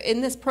 So they're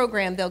in this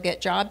program, they'll get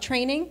job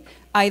training,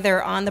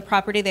 either on the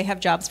property, they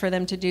have jobs for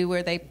them to do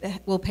where they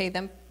will pay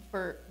them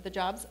for the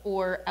jobs,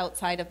 or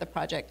outside of the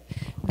project.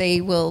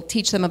 They will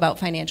teach them about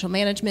financial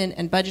management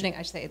and budgeting.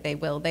 I say they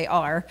will, they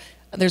are.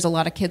 There's a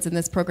lot of kids in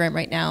this program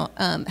right now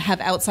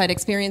have outside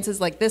experiences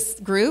like this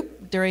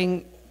group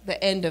during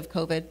the end of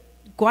COVID.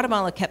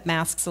 Guatemala kept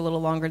masks a little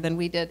longer than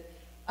we did.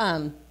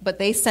 But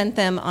they sent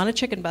them on a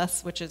chicken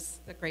bus, which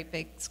is a great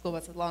big school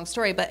bus, a long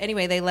story. But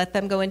anyway, they let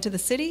them go into the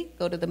city,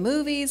 go to the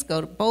movies,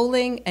 go to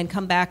bowling, and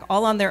come back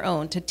all on their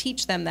own to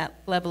teach them that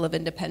level of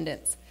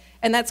independence.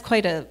 And that's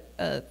quite a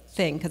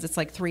thing, because it's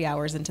like 3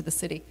 hours into the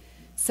city.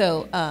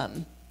 So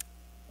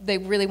they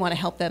really want to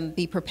help them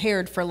be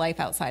prepared for life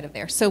outside of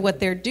there. So what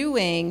they're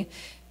doing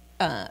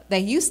they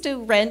used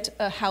to rent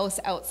a house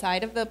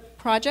outside of the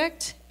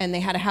project, and they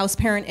had a house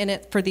parent in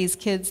it for these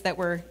kids that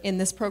were in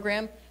this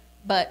program,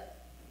 but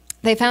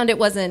they found it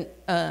wasn't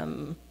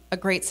a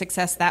great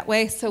success that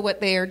way. So what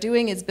they are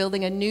doing is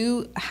building a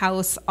new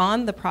house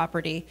on the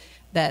property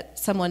that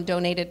someone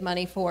donated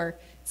money for,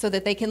 so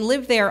that they can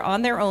live there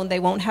on their own. They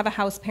won't have a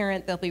house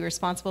parent. They'll be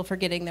responsible for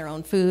getting their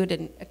own food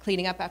and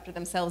cleaning up after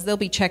themselves. They'll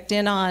be checked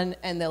in on,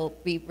 and they'll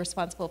be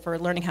responsible for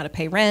learning how to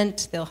pay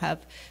rent. They'll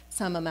have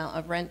some amount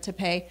of rent to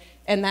pay,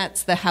 and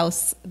that's the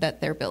house that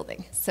they're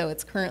building. So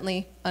it's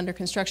currently under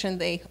construction.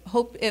 They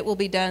hope it will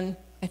be done,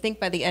 I think,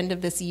 by the end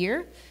of this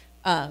year.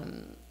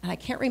 And I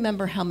can't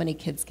remember how many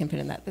kids can fit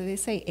in that. Did they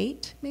say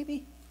 8,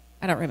 maybe?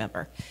 I don't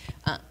remember.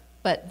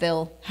 But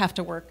they'll have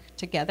to work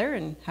together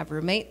and have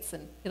roommates,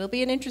 and it'll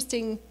be an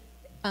interesting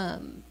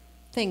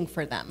thing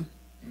for them.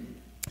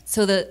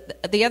 So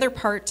the other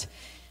part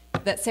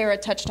that Sarah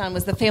touched on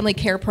was the family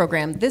care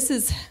program. This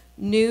is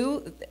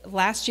new.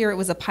 Last year it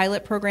was a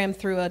pilot program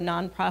through a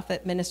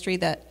nonprofit ministry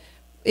that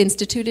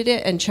instituted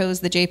it and chose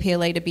the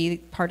JPLA to be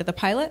part of the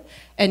pilot,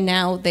 and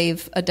now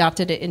they've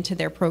adopted it into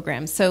their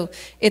program. So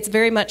it's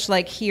very much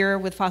like here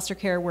with foster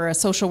care, where a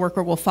social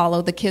worker will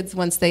follow the kids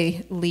once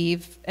they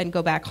leave and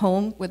go back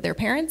home with their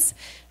parents.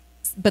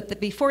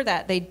 But before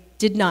that, they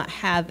did not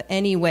have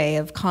any way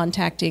of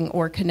contacting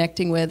or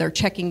connecting with or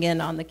checking in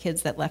on the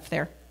kids that left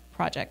their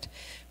project,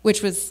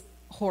 which was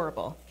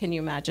horrible. Can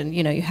you imagine?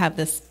 You know, you have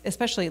this,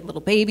 especially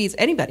little babies,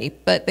 anybody,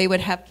 but they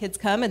would have kids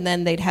come, and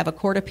then they'd have a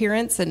court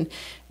appearance, and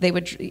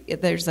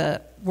there's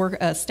a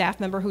staff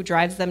member who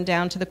drives them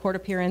down to the court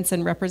appearance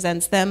and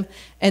represents them,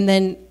 and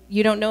then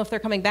you don't know if they're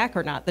coming back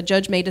or not. The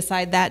judge may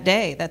decide that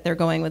day that they're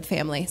going with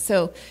family.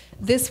 So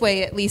this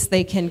way, at least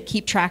they can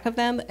keep track of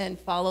them and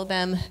follow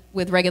them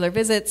with regular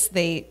visits.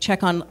 They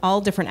check on all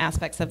different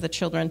aspects of the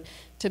children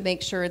to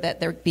make sure that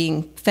they're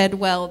being fed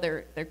well,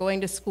 they're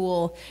going to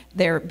school,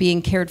 they're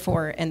being cared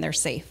for, and they're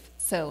safe.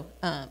 So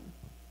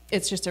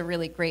it's just a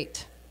really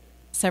great.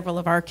 Several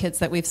of our kids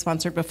that we've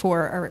sponsored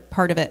before are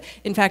part of it.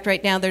 In fact,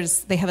 right now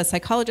they have a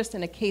psychologist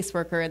and a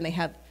caseworker,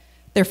 and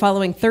they're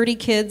following 30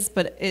 kids,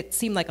 but it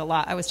seemed like a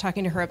lot. I was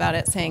talking to her about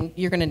it, saying,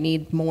 you're going to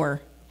need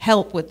more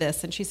help with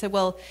this. And she said,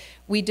 well,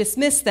 we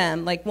dismissed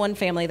them. Like one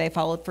family they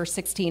followed for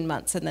 16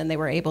 months, and then they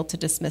were able to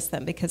dismiss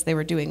them because they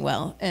were doing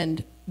well.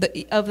 And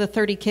of the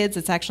 30 kids,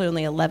 it's actually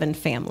only 11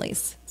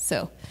 families.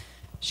 So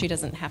she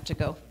doesn't have to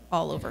go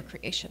all over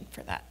creation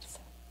for that.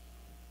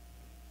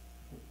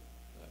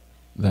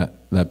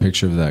 That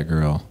picture of that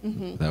girl,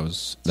 Mm-hmm. that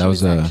was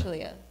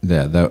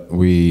that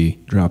we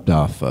dropped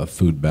off a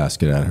food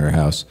basket at her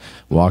house.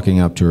 Walking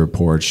up to her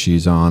porch,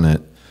 she's on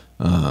it,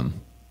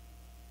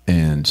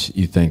 and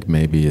you think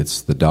maybe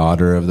it's the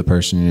daughter of the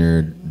person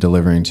you're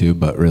delivering to,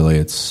 but really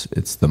it's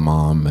the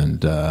mom and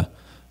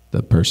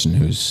the person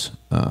who's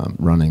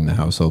running the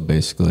household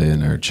basically,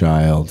 and her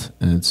child.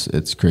 And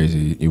it's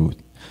crazy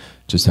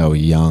just how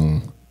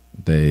young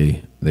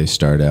they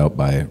start out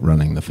by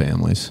running the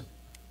families.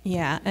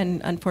 Yeah,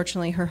 and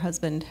unfortunately her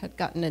husband had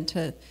gotten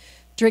into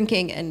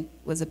drinking and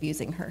was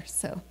abusing her,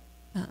 so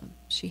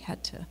she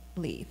had to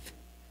leave.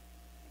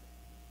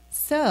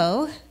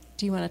 So,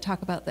 do you want to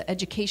talk about the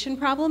education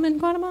problem in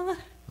Guatemala?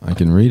 I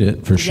can read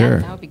it for sure.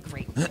 Yeah, that would be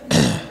great.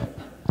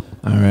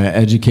 All right,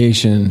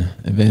 education,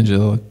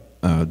 evangelical.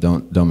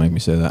 Don't make me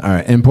say that. All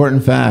right,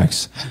 important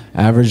facts.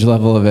 Average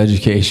level of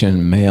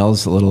education: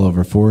 males a little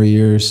over 4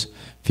 years,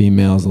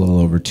 females a little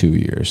over 2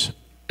 years.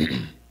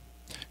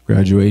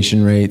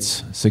 Graduation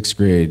rates: 6th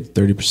grade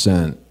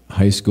 30%,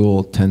 high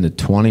school 10 to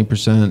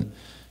 20%,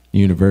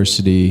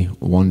 university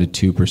 1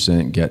 to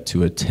 2% get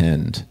to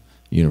attend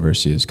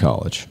university as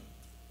college.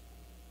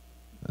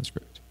 That's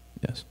correct.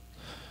 Yes.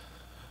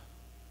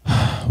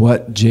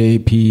 What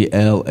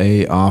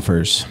JPLA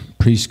offers: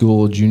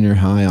 preschool, junior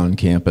high on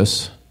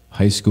campus,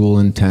 high school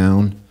in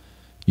town,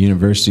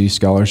 university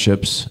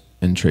scholarships,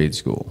 and trade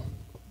school.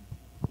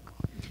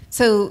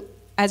 So,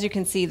 as you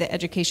can see, the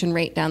education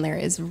rate down there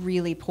is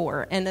really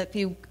poor. And if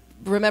you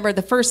remember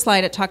the first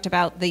slide, it talked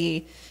about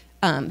the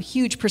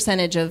huge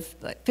percentage of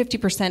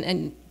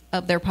 50%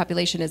 of their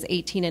population is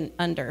 18 and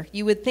under.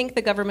 You would think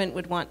the government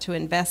would want to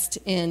invest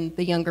in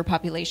the younger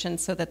population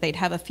so that they'd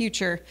have a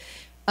future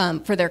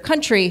for their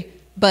country,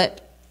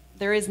 but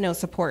there is no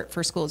support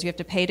for schools. You have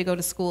to pay to go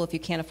to school. If you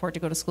can't afford to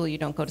go to school, you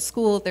don't go to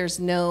school. There's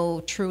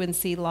no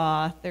truancy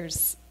law.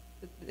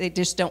 They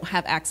just don't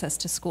have access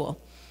to school.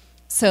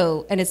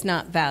 So, and it's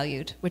not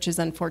valued, which is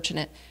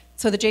unfortunate.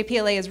 So the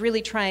JPLA is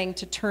really trying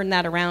to turn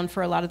that around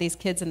for a lot of these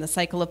kids in the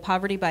cycle of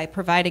poverty by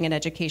providing an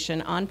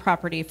education on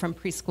property from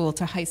preschool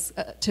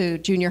to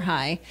junior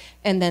high,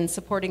 and then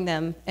supporting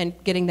them and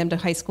getting them to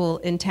high school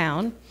in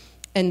town.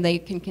 And they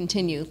can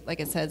continue, like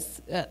it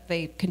says,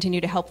 they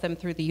continue to help them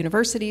through the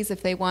universities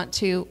if they want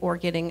to, or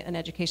getting an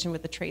education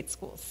with the trade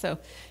schools. So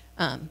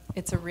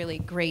it's a really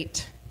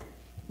great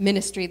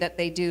ministry that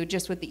they do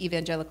just with the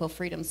Evangelical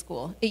Freedom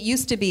School. It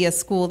used to be a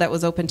school that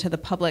was open to the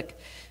public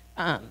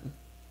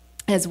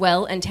as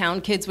well, and town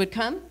kids would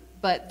come,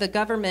 but the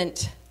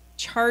government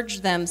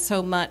charged them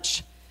so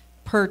much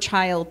per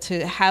child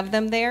to have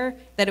them there,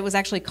 that it was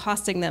actually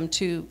costing them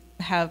to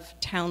have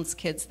towns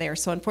kids there.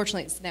 So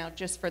unfortunately, it's now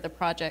just for the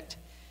project.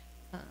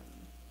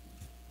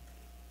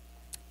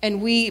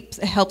 And we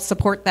helped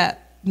support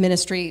that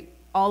ministry.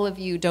 All of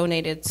you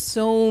donated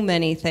so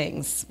many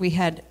things. We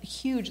had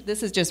huge,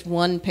 this is just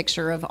one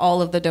picture of all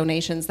of the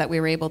donations that we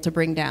were able to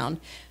bring down.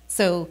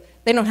 So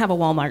they don't have a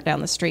Walmart down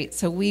the street.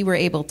 So we were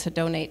able to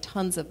donate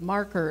tons of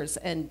markers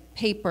and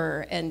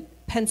paper and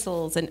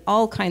pencils and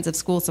all kinds of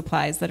school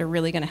supplies that are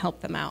really going to help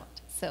them out.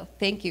 So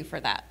thank you for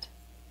that.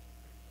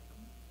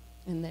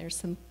 And there's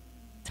some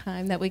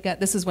time that we got.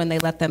 This is when they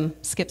let them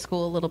skip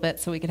school a little bit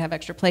so we could have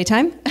extra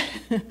playtime.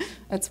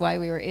 That's why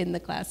we were in the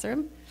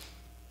classroom.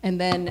 And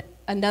then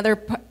another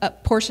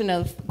portion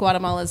of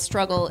Guatemala's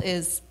struggle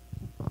is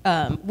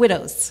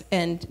widows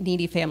and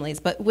needy families.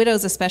 But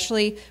widows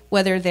especially,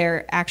 whether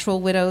they're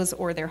actual widows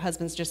or their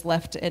husbands just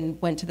left and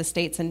went to the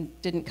States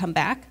and didn't come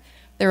back,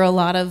 there are a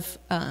lot of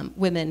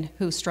women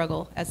who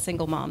struggle as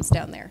single moms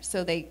down there.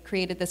 So they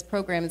created this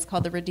program. It's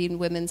called the Redeemed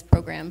Women's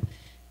Program.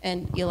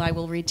 And Eli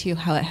will read to you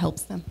how it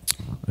helps them.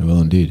 I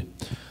will indeed.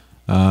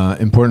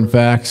 Important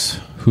facts,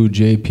 who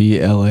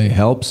JPLA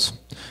helps: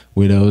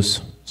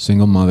 widows,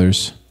 single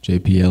mothers,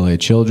 JPLA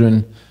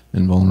children,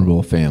 and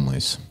vulnerable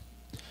families.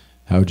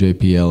 How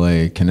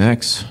JPLA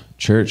connects: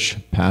 church,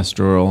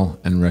 pastoral,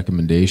 and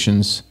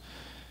recommendations.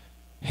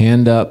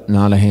 Hand up,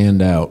 not a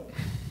handout.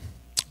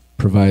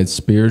 Provides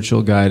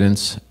spiritual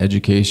guidance,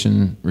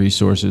 education,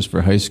 resources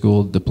for high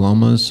school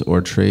diplomas or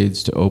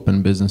trades to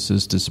open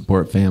businesses to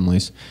support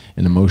families,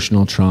 and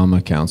emotional trauma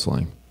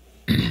counseling.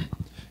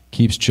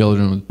 Keeps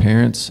children with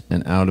parents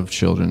and out of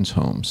children's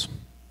homes.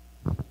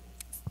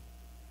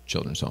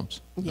 Children's homes,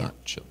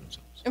 not children's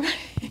homes.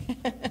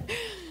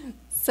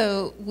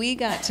 So we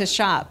got to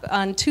shop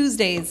on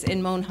Tuesdays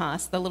in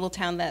Monjas, the little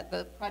town that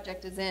the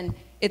project is in.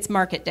 It's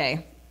market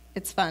day.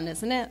 It's fun,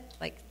 isn't it?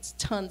 Like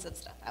tons of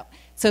stuff out.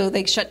 So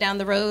they shut down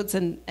the roads,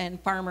 and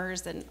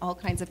farmers and all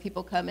kinds of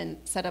people come and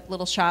set up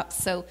little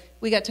shops. So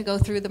we got to go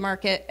through the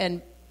market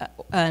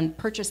and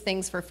purchase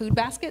things for food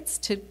baskets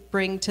to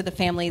bring to the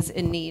families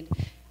in need.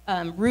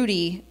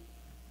 Rudy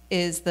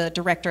is the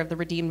director of the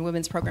Redeemed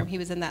Women's Program. He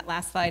was in that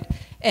last slide.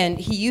 And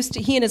he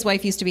and his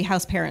wife used to be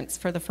house parents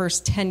for the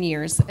first 10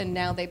 years, and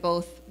now they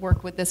both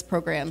work with this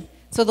program.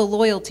 So the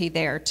loyalty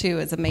there, too,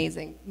 is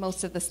amazing.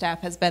 Most of the staff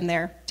has been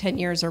there 10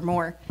 years or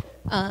more.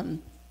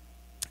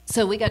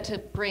 So we got to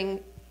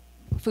bring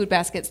food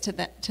baskets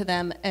to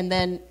them, and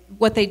then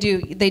what they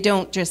do, they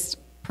don't just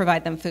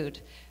provide them food.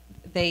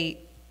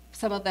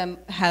 Some of them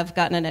have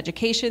gotten an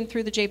education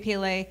through the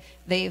JPLA.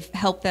 They've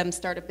helped them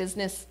start a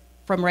business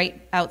from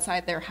right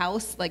outside their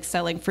house, like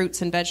selling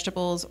fruits and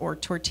vegetables or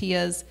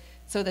tortillas,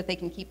 so that they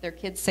can keep their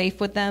kids safe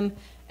with them,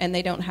 and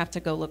they don't have to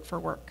go look for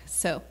work.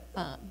 So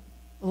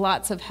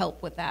lots of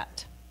help with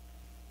that.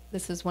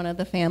 This is one of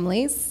the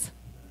families.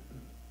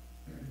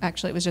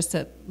 Actually, it was just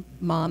a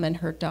mom and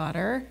her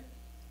daughter.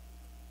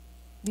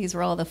 These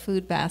were all the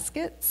food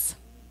baskets.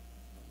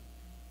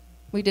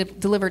 We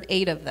delivered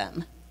 8 of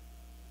them,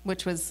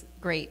 which was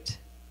great.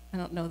 I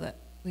don't know that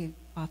we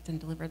often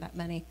deliver that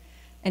many.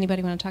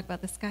 Anybody want to talk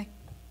about this guy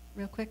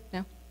real quick?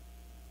 No?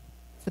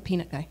 It's the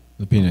peanut guy.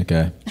 The peanut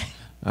guy.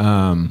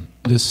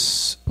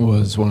 This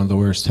was one of the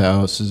worst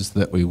houses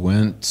that we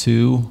went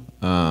to,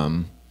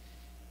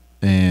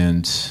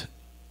 and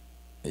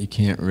you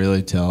can't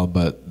really tell,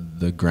 but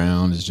the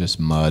ground is just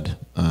mud.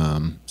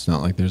 It's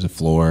not like there's a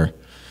floor.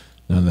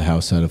 None of the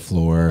house had a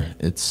floor.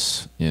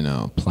 It's,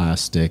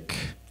 plastic,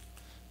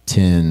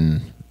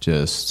 tin,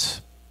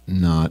 just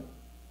not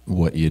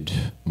what you'd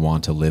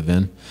want to live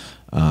in.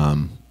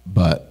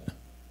 But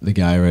the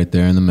guy right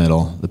there in the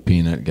middle, the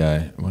peanut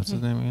guy, what's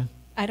his name again?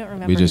 I don't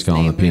remember. We just call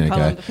him the peanut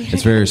guy.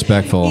 It's very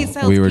respectful. He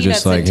sells we were peanuts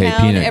just like, in hey,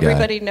 town. peanut guy.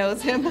 Everybody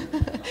knows him.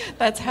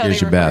 That's how Here's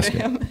they your refer basket.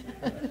 to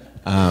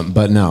him.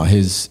 But no,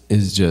 his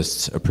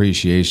just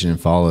appreciation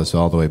followed us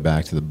all the way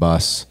back to the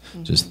bus,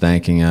 just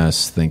thanking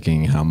us,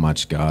 thinking how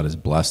much God has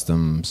blessed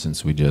him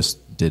since we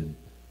just did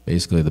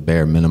basically the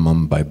bare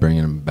minimum by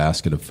bringing him a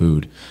basket of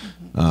food.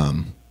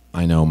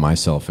 I know my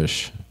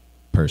selfish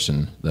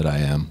person that I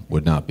am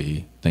would not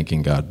be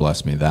thinking God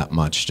blessed me that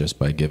much just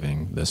by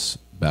giving this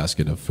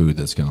basket of food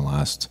that's going to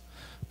last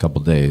a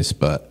couple days,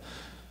 but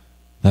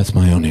that's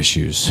my own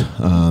issues.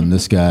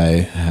 This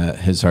guy,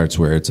 his heart's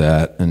where it's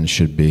at and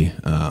should be,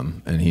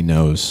 and he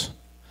knows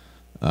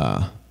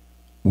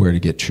where to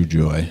get true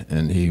joy,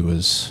 and he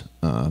was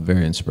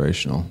very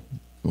inspirational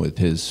with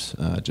his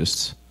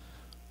just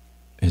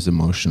his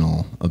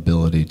emotional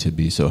ability to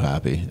be so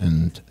happy.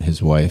 And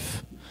his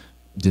wife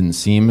didn't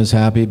seem as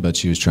happy, but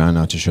she was trying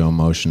not to show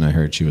emotion. I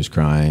heard she was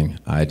crying.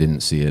 I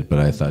didn't see it, but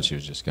I thought she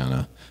was just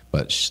gonna.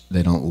 But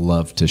they don't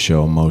love to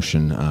show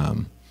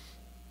emotion.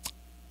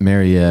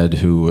 Mary Ed,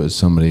 who was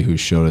somebody who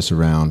showed us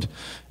around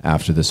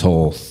after this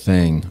whole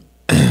thing,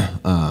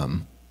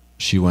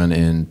 she went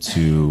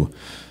into,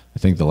 I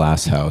think, the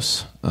last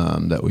house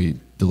that we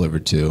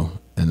delivered to,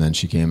 and then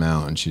she came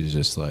out and she was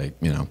just like,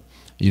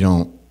 you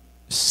don't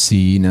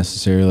see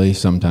necessarily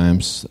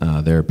sometimes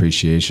their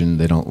appreciation.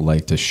 They don't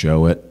like to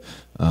show it.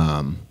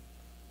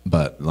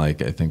 but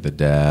like I think the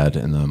dad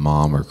and the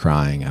mom were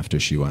crying after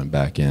she went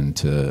back in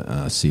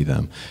to see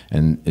them,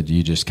 and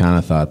you just kind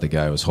of thought the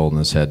guy was holding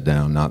his head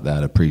down, not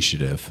that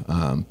appreciative,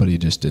 but he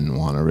just didn't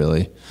want to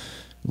really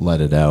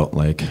let it out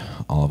like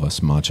all of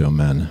us macho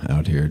men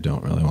out here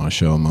don't really want to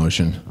show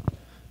emotion.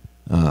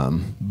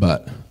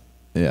 But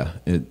yeah,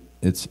 it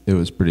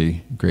was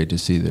pretty great to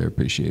see their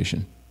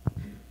appreciation.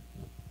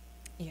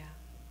 Yeah,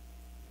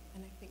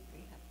 and I think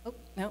we have. Oh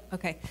no,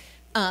 okay.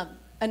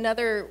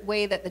 Another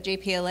way that the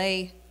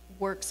JPLA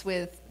works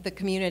with the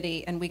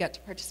community, and we got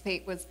to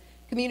participate, was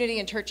community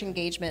and church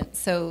engagement.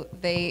 So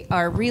they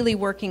are really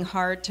working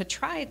hard to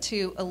try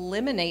to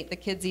eliminate the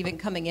kids even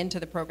coming into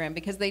the program,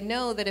 because they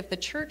know that if the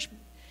church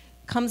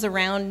comes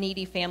around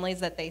needy families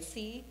that they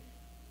see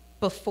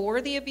before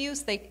the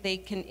abuse, they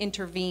can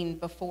intervene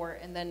before,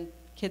 and then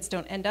kids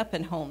don't end up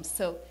in homes.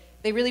 So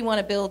they really want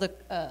to build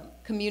a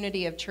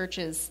community of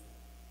churches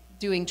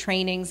doing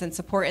trainings and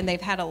support, and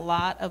they've had a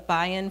lot of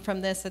buy-in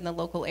from this in the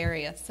local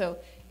area. So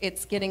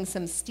it's getting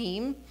some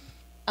steam,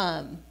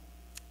 and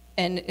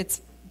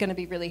it's going to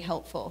be really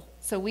helpful.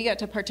 So we got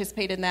to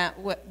participate in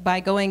that by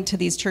going to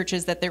these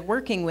churches that they're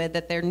working with,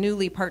 that they're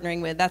newly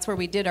partnering with. That's where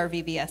we did our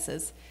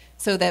VBSs,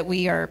 so that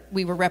we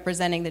were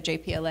representing the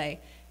JPLA.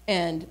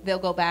 And they'll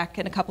go back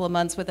in a couple of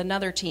months with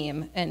another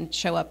team and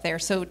show up there.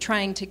 So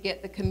trying to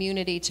get the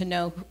community to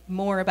know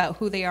more about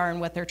who they are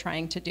and what they're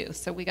trying to do.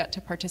 So we got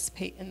to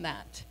participate in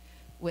that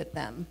with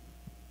them.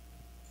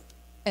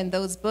 And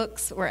those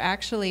books were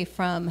actually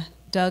from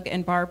Doug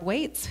and Barb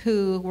Waits,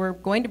 who were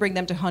going to bring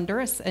them to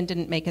Honduras and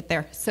didn't make it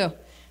there. So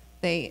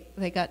they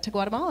got to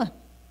Guatemala.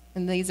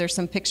 And these are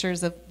some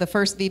pictures of the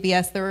first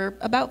VBS. There were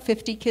about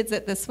 50 kids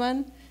at this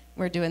one.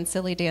 We're doing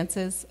silly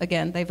dances.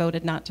 Again, they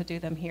voted not to do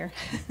them here.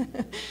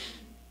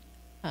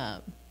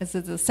 This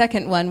is the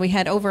second one. We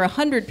had over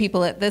 100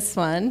 people at this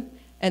one,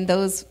 and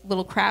those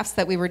little crafts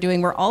that we were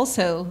doing were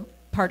also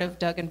part of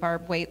Doug and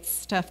Barb Waits'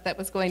 stuff that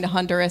was going to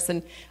Honduras.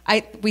 And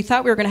we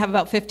thought we were going to have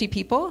about 50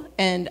 people,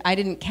 and I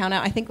didn't count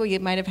out. I think we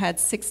might have had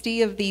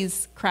 60 of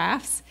these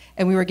crafts,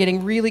 and we were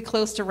getting really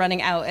close to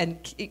running out, and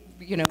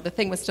the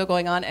thing was still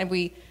going on, and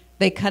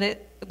they cut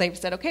it. They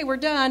said, okay, we're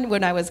done,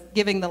 when I was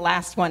giving the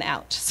last one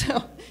out.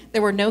 So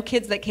there were no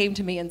kids that came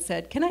to me and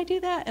said, can I do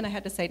that? And I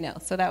had to say no.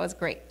 So that was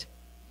great.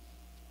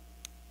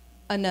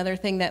 Another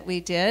thing that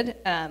we did,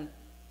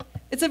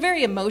 it's a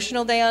very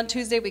emotional day on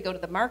Tuesday. We go to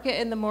the market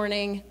in the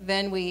morning,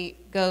 then we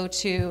go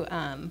to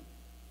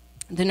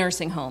the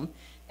nursing home,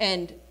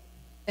 and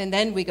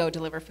then we go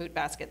deliver food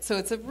baskets. So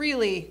it's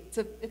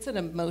it's an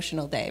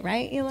emotional day,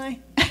 right, Eli?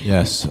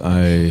 Yes,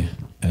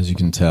 as you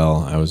can tell,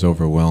 I was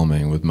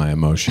overwhelming with my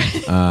emotion.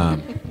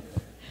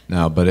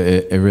 No, but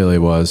it really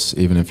was.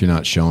 Even if you're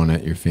not showing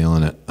it, you're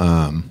feeling it.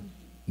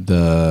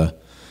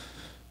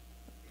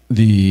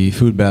 The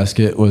food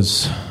basket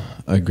was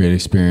a great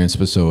experience,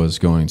 but so was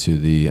going to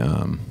the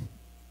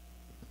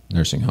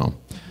nursing home.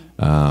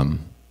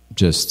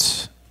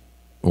 Just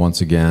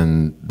once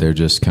again, they're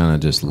just kind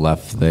of just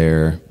left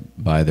there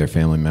by their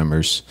family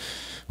members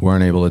who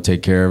aren't able to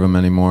take care of them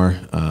anymore.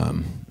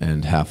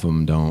 And half of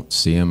them don't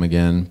see him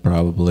again,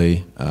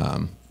 probably.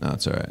 No,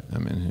 it's all right. I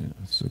mean,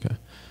 it's okay.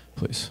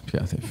 Please,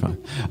 Kathy, fine.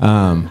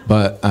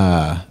 But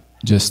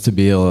just to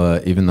be able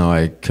to, even though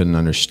I couldn't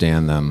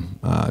understand them,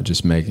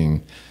 just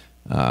making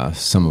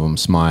some of them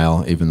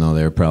smile, even though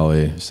they were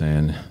probably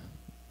saying,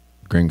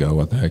 gringo,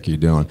 what the heck are you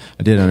doing?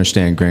 I did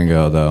understand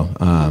gringo, though.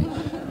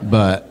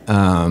 But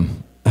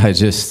I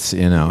just,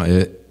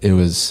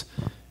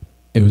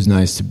 it was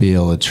nice to be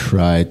able to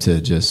try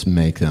to just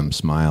make them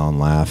smile and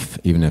laugh,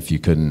 even if you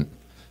couldn't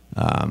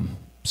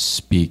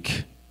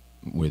speak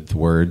with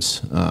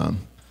words.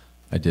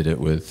 I did it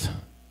with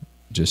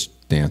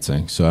just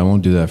dancing. So I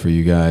won't do that for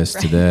you guys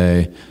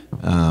today.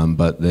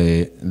 But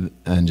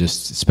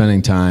just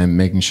spending time,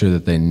 making sure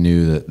that they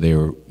knew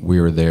that we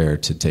were there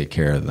to take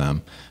care of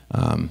them.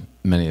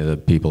 Many of the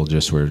people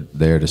just were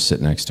there to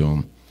sit next to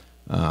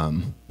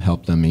them,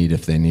 help them eat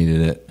if they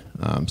needed it.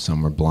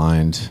 Some were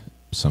blind.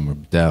 Some were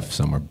deaf,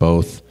 some were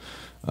both,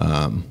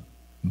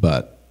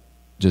 but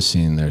just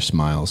seeing their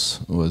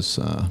smiles was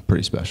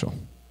pretty special.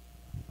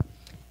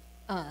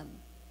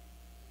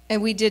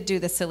 And we did do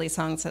the silly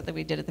songs that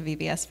we did at the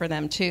VBS for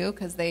them too,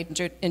 because they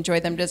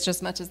enjoyed them just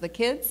as much as the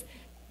kids,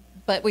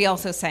 but we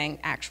also sang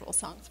actual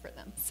songs for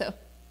them. So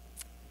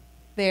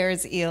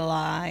there's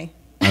Eli.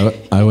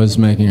 I was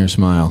making her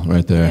smile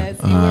right there. Yes,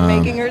 you were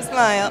making her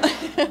smile.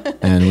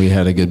 And we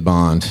had a good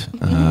bond,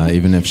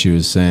 even if she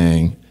was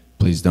saying,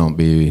 please don't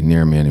be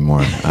near me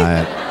anymore.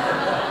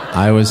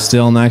 I was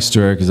still next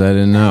to her because I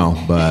didn't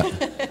know, but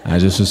I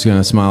just was going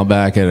to smile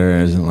back at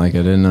her like I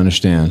didn't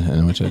understand,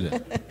 and which I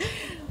did.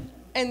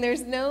 And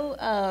there's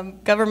no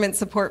government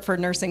support for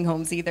nursing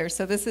homes either.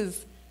 So this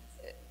is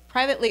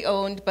privately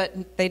owned,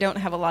 but they don't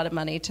have a lot of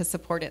money to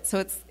support it.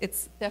 So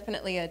it's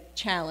definitely a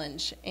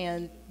challenge,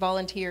 and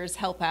volunteers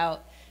help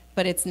out,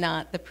 but it's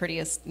not the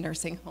prettiest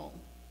nursing home,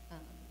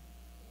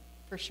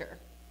 for sure.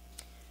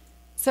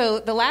 So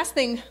the last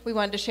thing we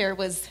wanted to share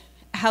was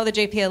how the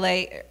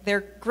JPLA,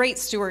 they're great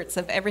stewards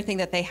of everything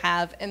that they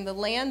have. And the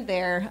land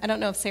there, I don't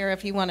know if Sarah,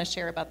 if you want to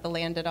share about the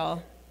land at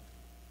all.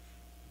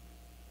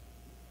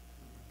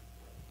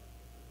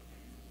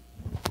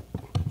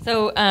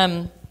 So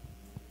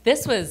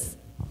this was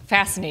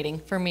fascinating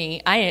for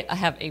me. I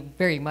have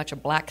very much a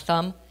black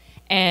thumb,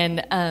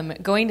 and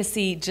going to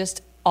see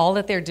just all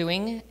that they're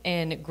doing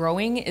and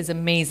growing is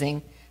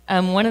amazing.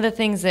 One of the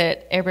things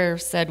that Eber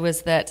said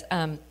was that,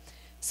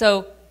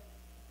 so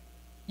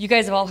you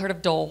guys have all heard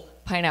of Dole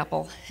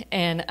pineapple,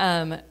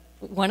 and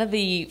one of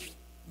the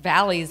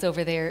valleys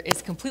over there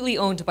is completely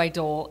owned by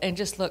Dole and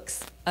just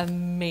looks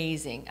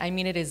amazing. I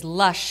mean, it is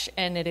lush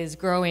and it is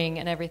growing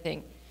and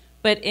everything.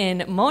 But in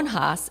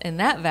Monjas, in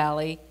that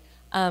valley,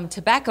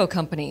 tobacco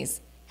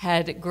companies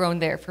had grown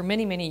there for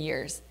many, many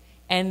years.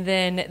 And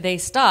then they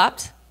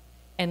stopped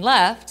and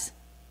left,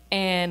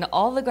 and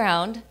all the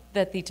ground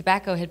that the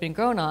tobacco had been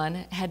grown on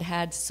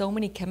had so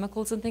many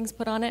chemicals and things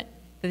put on it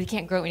that they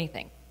can't grow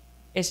anything.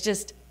 It's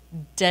just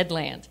dead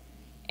land.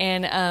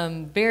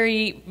 And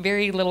very,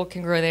 very little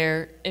can grow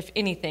there, if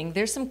anything.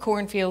 There's some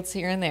cornfields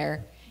here and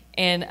there.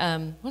 And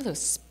what are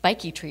those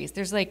spiky trees?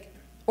 There's like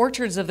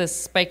orchards of this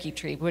spiky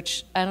tree,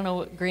 which I don't know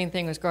what green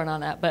thing was growing on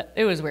that, but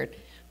it was weird.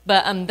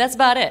 But that's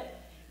about it.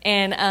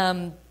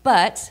 And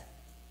but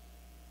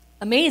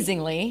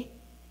amazingly,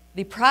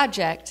 the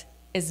project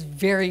is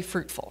very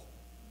fruitful.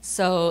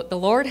 So the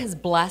Lord has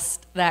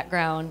blessed that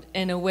ground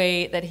in a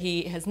way that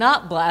He has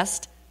not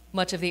blessed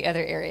much of the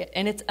other area,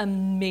 and it's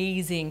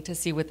amazing to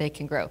see what they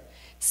can grow.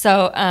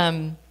 So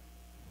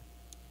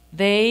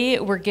they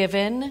were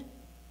given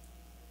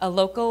a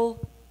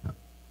local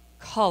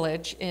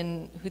college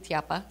in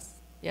Jutiapa,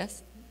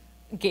 yes,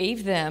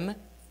 gave them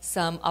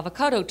some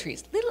avocado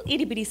trees, little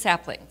itty-bitty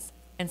saplings,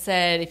 and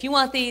said, if you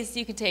want these,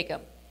 you can take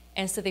them.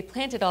 And so they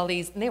planted all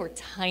these, and they were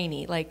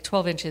tiny, like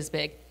 12 inches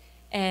big.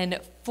 And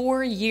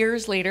 4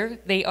 years later,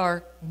 they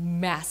are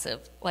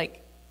massive,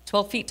 like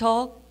 12 feet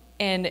tall,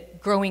 and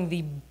growing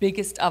the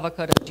biggest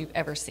avocados you've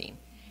ever seen.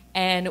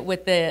 And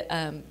with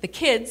the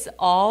kids,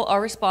 all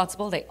are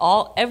responsible.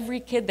 Every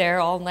kid there,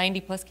 all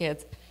 90-plus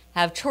kids,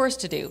 have chores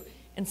to do.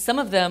 And some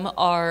of them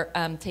are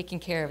taking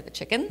care of the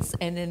chickens,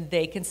 and then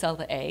they can sell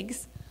the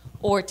eggs,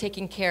 or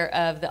taking care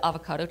of the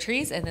avocado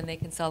trees, and then they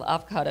can sell the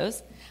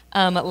avocados.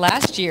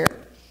 Last year,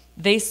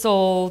 they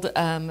sold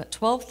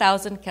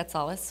 12,000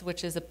 quetzales,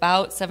 which is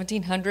about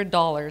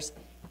 $1,700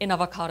 in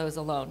avocados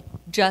alone,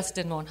 just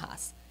in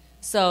Monjas.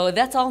 So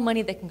that's all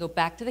money that can go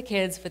back to the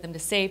kids for them to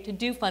save to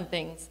do fun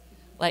things,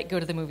 like go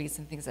to the movies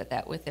and things like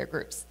that with their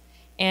groups.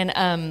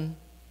 And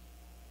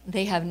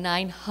they have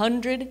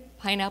 900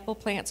 pineapple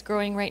plants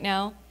growing right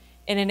now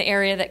in an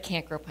area that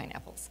can't grow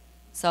pineapples.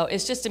 So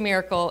it's just a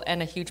miracle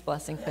and a huge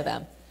blessing for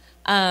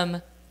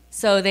them.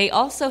 So they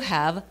also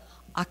have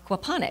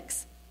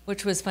aquaponics,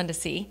 which was fun to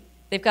see.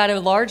 They've got a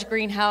large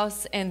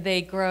greenhouse, and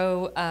they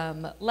grow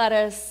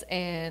lettuce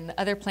and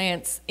other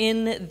plants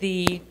in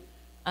the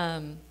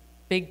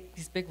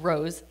these big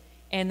rows.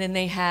 And then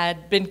they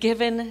had been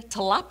given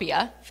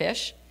tilapia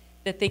fish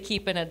that they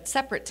keep in a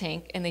separate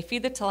tank, and they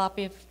feed the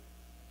tilapia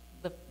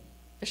the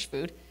fish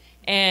food,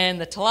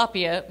 and the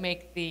tilapia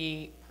make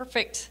the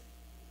perfect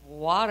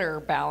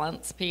water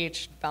balance,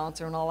 pH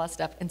balancer and all that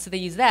stuff. And so they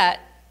use that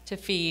to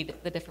feed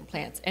the different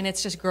plants, and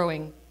it's just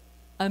growing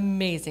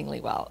amazingly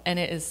well. And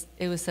it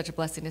was such a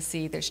blessing to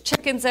see. There's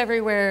chickens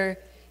everywhere.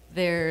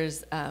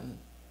 There's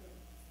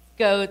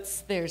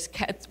goats. There's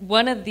cats.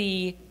 One of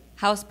the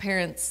house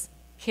parents'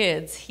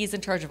 kids, he's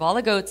in charge of all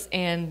the goats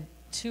and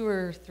 2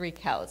 or 3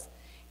 cows,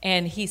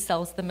 and he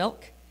sells the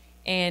milk,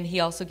 and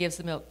he also gives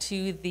the milk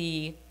to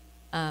the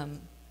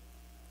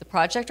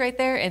project right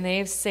there, and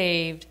they've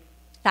saved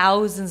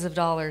thousands of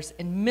dollars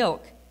in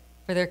milk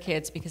for their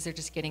kids because they're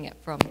just getting it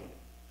from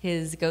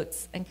his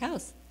goats and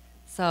cows.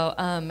 So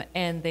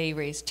and they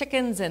raise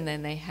chickens, and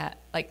then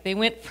they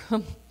went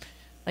from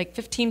like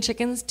 15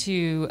 chickens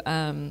to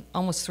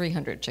almost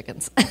 300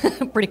 chickens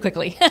pretty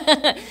quickly.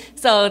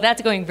 So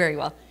that's going very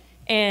well.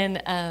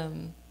 And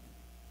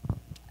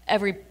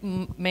every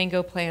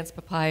mango plants,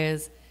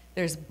 papayas,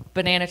 there's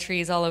banana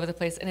trees all over the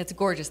place, and it's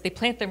gorgeous. They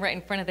plant them right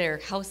in front of their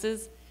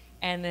houses,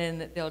 and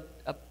then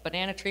a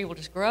banana tree will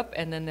just grow up,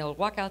 and then they'll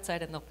walk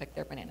outside and they'll pick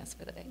their bananas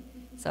for the day.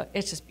 So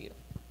it's just beautiful.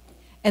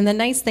 And the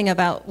nice thing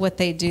about what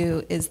they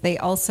do is they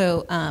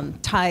also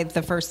tithe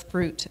the first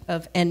fruit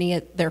of any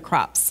of their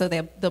crops. So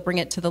they'll bring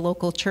it to the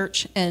local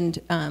church and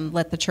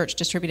let the church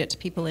distribute it to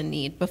people in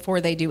need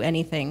before they do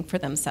anything for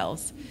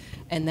themselves.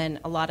 And then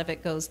a lot of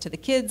it goes to the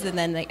kids, and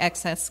then the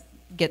excess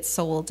gets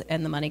sold,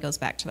 and the money goes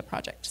back to the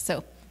project.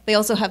 So they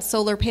also have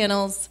solar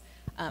panels.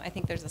 I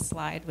think there's a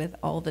slide with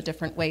all the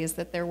different ways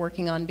that they're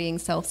working on being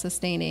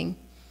self-sustaining.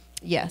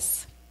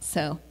 Yes,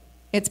 so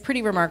it's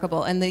pretty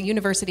remarkable, and the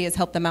university has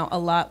helped them out a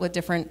lot with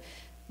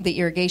the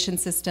irrigation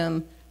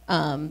system,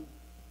 a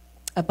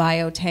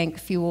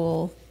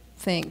biofuel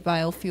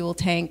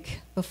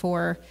tank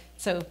before.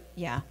 So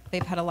yeah,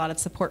 they've had a lot of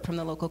support from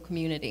the local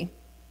community.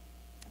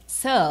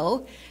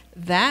 So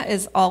that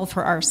is all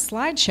for our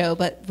slideshow,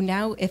 but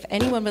now if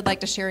anyone would like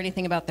to share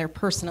anything about their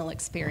personal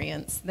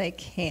experience, they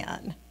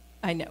can.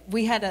 I know.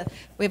 We have a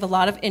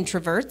lot of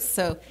introverts,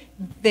 so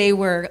they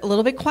were a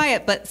little bit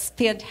quiet, but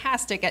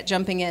fantastic at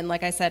jumping in,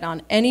 like I said,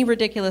 on any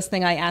ridiculous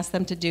thing I asked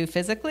them to do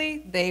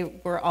physically, they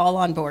were all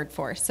on board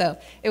for. So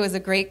it was a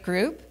great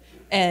group,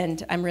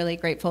 and I'm really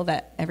grateful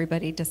that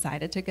everybody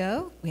decided to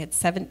go. We had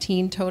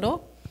 17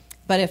 total,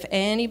 but if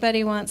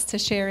anybody wants to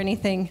share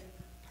anything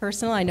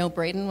personal, I know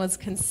Braden was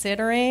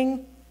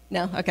considering.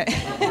 No? Okay.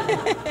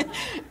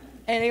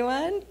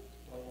 Anyone?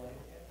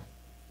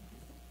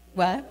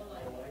 What?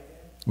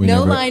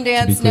 Line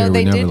dance. To be clear, no,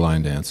 they we never did.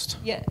 line danced.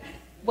 Yeah.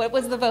 What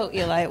was the vote,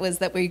 Eli? It was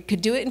that we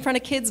could do it in front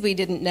of kids we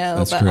didn't know,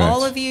 That's but correct.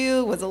 all of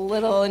you was a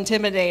little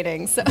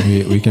intimidating. So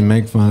We can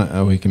make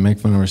fun. We can make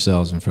fun of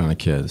ourselves in front of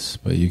kids,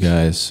 but you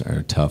guys are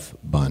a tough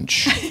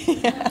bunch.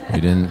 Yeah. We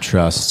didn't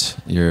trust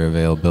your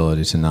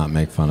availability to not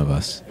make fun of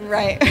us.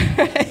 Right.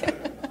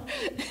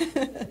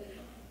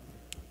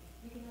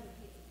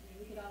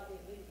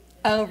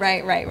 Oh,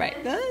 right.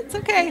 No, it's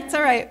okay. It's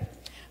all right.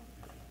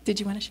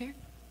 Did you want to share?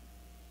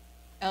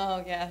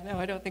 Oh, yeah. No,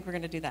 I don't think we're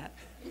going to do that.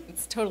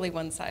 It's totally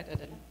one-sided,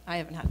 and I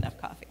haven't had enough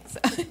coffee. So.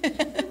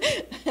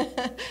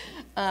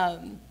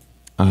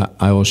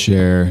 I will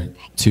share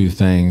two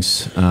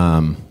things.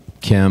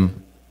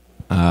 Kim,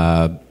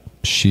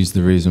 she's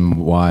the reason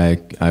why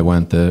I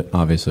went there.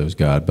 Obviously, it was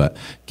God, but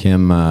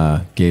Kim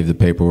gave the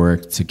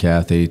paperwork to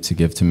Kathy to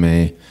give to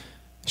me.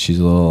 She's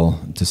a little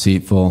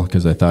deceitful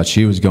because I thought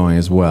she was going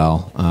as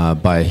well.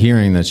 By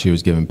hearing that she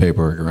was giving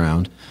paperwork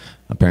around,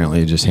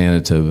 apparently just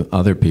handed to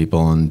other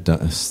people. And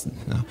but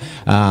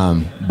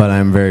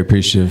I'm very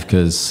appreciative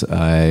because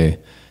my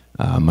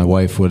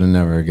wife would have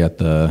never got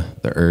the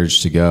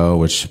urge to go,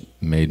 which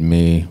made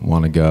me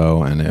want to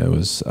go, and it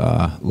was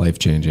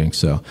life-changing.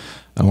 So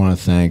I want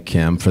to thank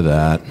Kim for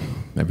that.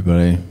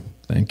 Everybody,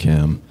 thank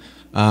Kim.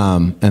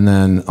 And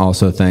then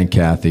also thank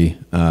Kathy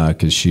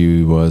because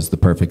she was the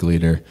perfect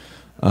leader.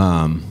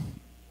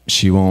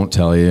 She won't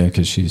tell you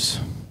because she's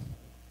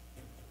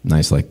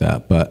nice like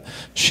that, but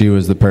she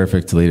was the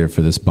perfect leader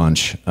for this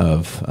bunch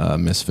of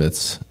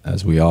misfits,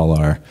 as we all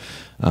are.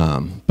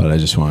 But I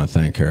just want to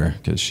thank her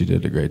because she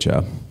did a great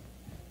job.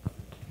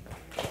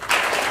 So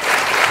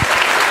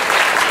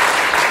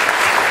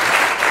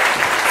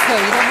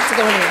you don't have to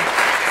go anywhere.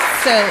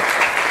 So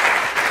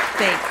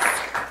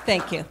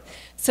thank you.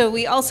 So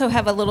we also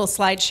have a little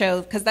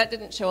slideshow, because that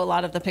didn't show a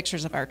lot of the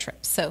pictures of our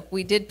trip. So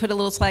we did put a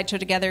little slideshow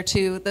together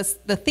to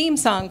the theme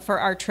song for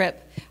our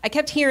trip. I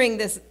kept hearing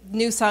this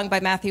new song by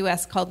Matthew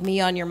S. called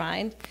Me on Your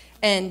Mind,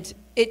 and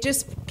it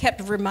just kept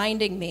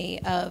reminding me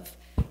of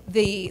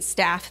the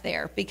staff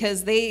there,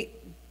 because they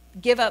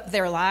give up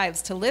their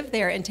lives to live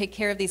there and take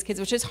care of these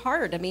kids, which is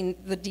hard. I mean,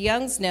 the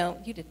DeYoungs know.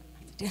 You didn't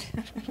have to do it.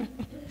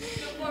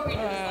 Before we do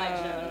the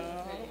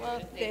slideshow.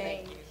 Well,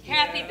 thank you.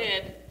 Kathy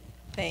did.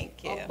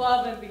 Thank you.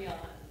 Above and beyond.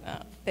 Oh,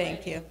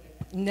 thank you.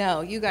 No,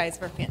 you guys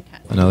were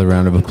fantastic. Another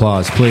round of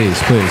applause, please,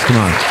 come on.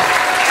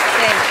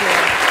 Thank you.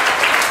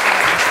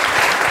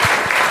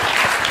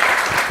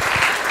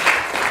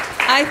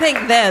 I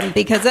thank them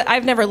because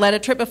I've never led a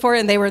trip before,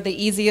 and they were the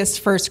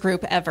easiest first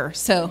group ever.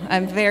 So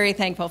I'm very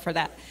thankful for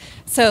that.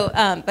 So,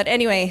 but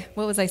anyway,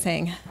 what was I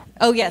saying?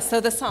 Oh, yes, so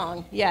the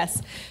song,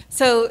 yes.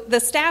 So the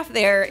staff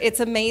there, it's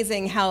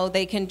amazing how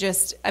they can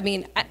just, I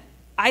mean,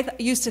 I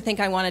used to think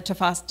I wanted to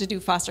do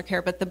foster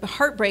care, but the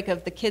heartbreak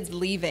of the kids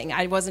leaving,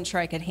 I wasn't sure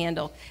I could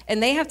handle.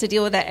 And they have to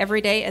deal with that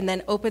every day and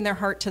then open their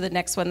heart to the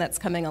next one that's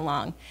coming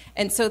along.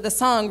 And so the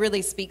song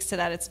really speaks to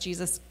that. It's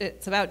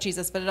about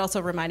Jesus, but it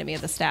also reminded me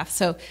of the staff.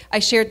 So I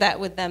shared that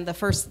with them the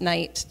first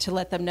night to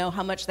let them know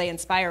how much they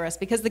inspire us,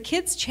 because the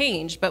kids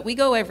change, but we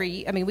go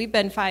we've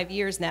been 5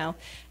 years now,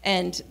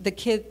 and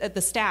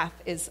the staff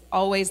is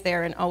always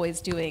there and always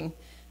doing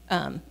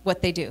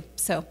what they do.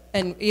 So,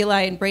 and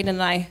Eli and Braden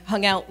and I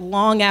hung out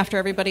long after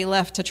everybody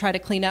left to try to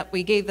clean up.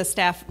 We gave the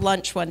staff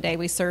lunch one day.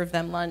 We served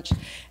them lunch,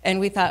 and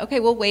we thought,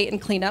 okay, we'll wait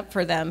and clean up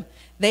for them.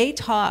 They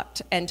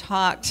talked and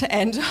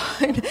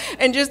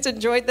just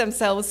enjoyed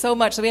themselves so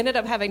much. So we ended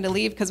up having to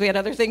leave because we had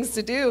other things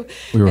to do.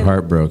 We were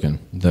heartbroken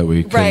that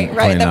we couldn't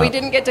right, that up. we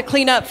didn't get to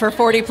clean up for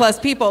 40 plus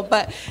people,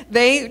 but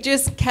they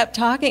just kept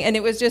talking, and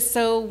it was just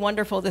so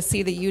wonderful to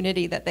see the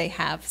unity that they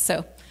have.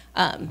 So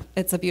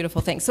it's a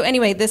beautiful thing. So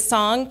anyway, this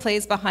song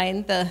plays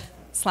behind the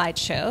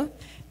slideshow.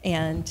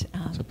 And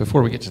so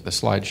before we get to the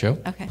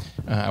slideshow, okay.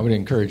 I would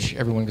encourage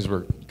everyone, because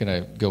we're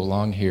going to go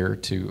along here,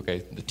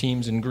 the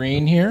team's in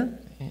green here.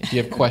 If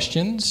you have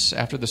questions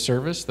after the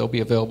service, they'll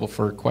be available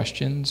for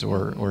questions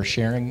or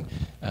sharing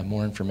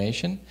more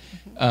information.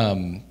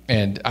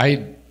 And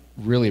I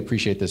really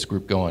appreciate this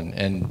group going.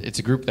 And it's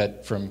a group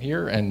that from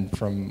here and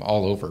from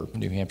all over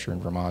New Hampshire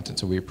and Vermont. And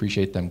so we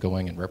appreciate them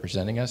going and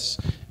representing us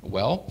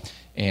well.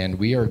 And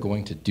we are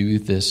going to do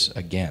this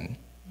again.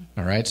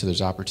 All right? So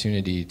there's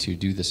opportunity to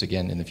do this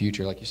again in the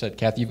future. Like you said,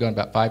 Kathy, you've gone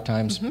about 5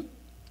 times. Mm-hmm.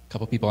 A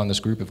couple people on this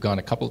group have gone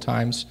a couple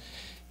times.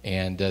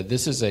 And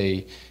this is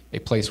a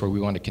place where we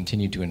want to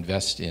continue to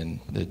invest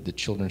in the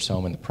children's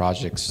home and the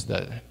projects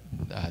that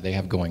they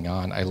have going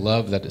on. I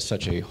love that it's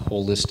such a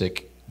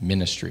holistic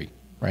ministry,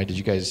 right? Did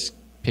you guys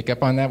pick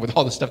up on that with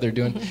all the stuff they're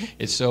doing?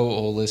 It's so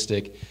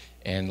holistic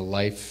and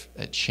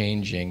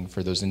life-changing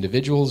for those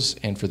individuals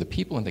and for the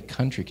people in the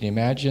country. Can you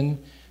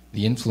imagine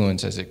the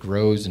influence as it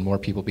grows and more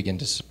people begin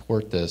to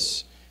support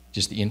this,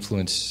 just the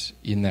influence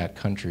in that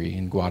country,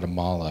 in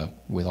Guatemala,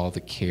 with all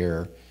the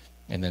care,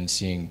 and then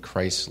seeing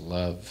Christ's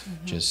love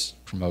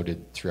just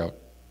promoted throughout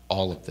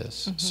all of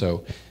this.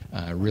 So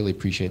I really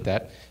appreciate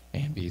that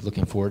and be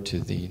looking forward to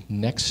the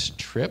next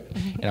trip.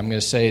 And I'm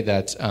going to say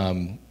that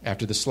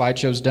after the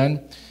slideshow's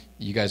done,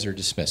 you guys are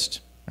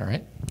dismissed. All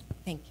right?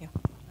 Thank you.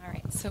 All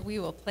right, so we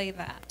will play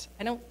that.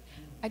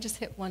 I just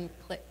hit one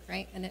click,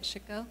 right? And it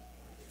should go,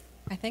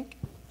 I think.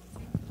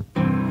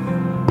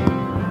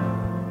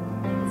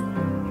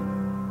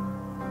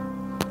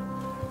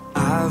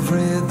 I've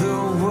read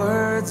the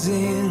words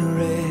in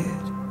red,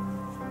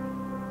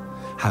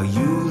 how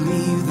you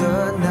leave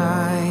the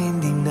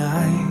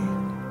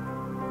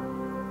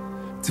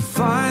 99 to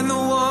find the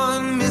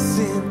one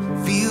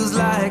missing. Feels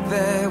like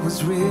that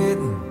was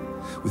written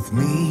with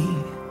me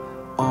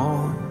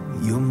on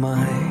your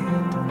mind.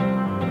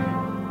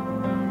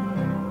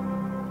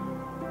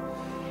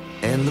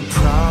 And the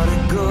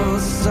prodigal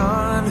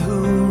son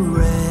who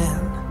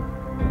ran,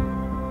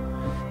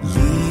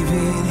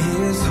 leaving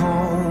his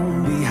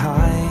home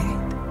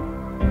behind.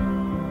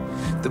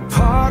 The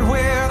part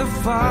where the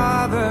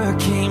father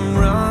came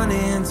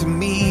running to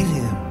meet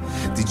him.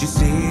 Did you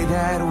say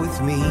that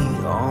with me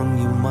on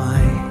your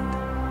mind?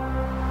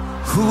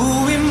 Who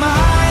am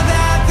I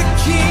that the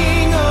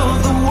king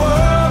of the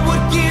world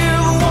would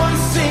give one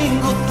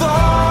single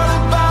thought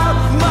about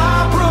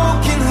my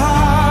broken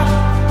heart?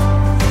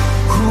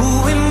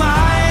 Who am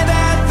I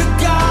that the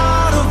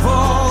God of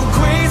all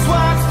grace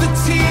wipes the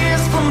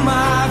tears from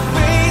my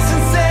face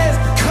and says,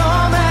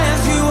 come as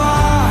you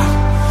are?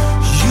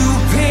 You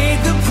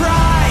paid the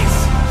price,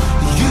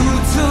 you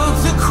took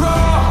the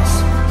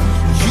cross,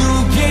 you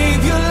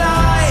gave your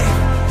life,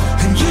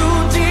 and you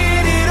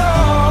did it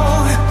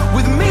all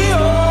with me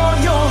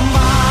on your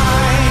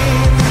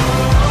mind.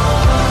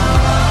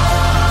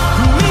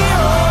 Me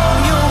on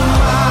your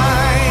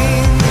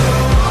mind.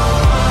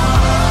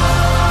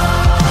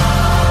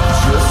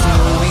 Just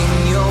knowing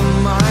you're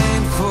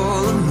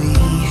mindful of me,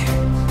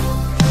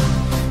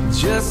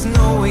 just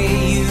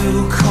knowing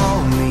you call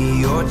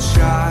me your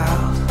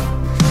child,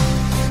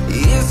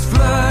 is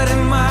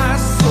flooding my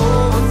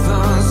soul with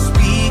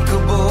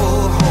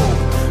unspeakable hope.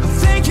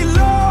 Thank you,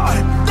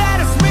 Lord, that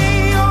it's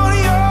me on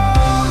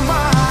your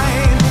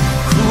mind.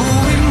 Who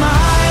am I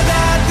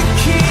that the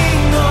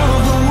king of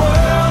the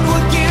world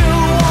would give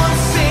one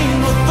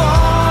single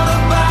thought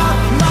about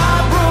my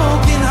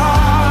broken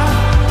heart?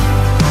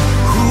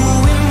 Who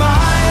am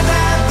I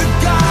that the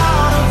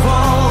God of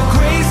all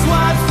grace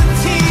wipes the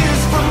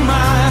tears from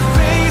my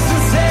face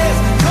and says,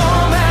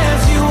 come as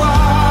you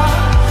are?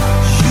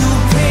 You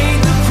paid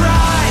the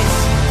price,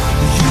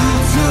 you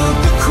took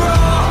the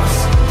cross,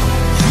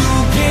 you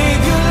gave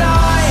your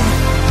life,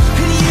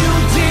 and you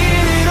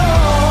did it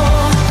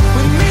all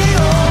with me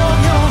on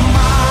your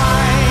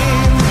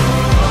mind.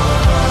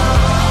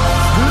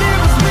 Live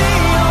with me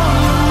on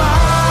your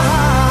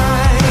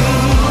mind.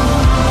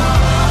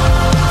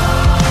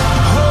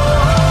 Oh,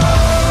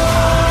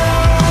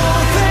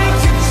 thank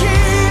you,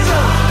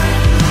 Jesus.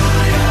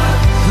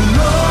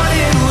 Lord,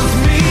 it was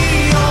me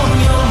on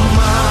your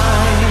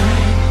mind.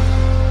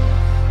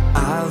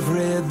 I've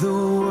read the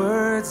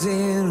words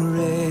in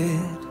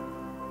red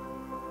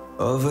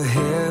of a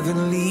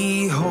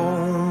heavenly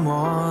home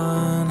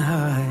on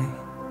high.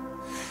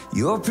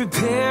 You're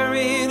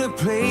preparing a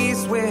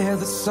place where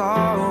the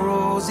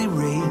sorrow's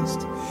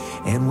erased,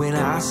 and when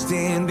I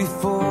stand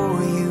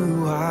before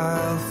you,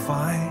 I'll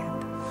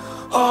find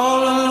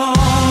all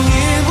along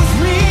it was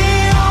me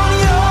on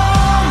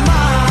your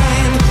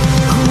mind.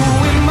 Who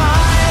am I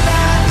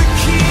that the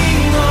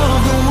king of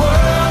the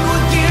world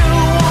would give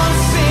one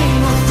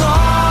single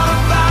thought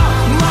about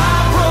my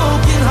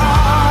broken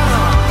heart?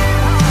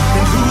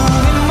 And who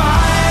am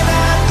I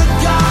that the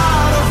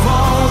God of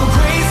all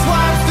grace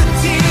wipes the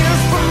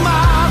tears from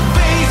my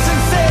face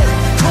and says,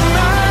 come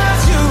as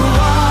you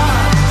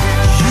are?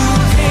 You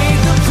paid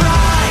the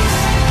price,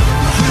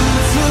 you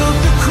took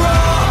the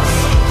cross,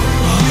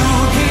 you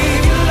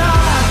gave your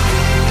life,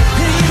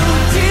 and you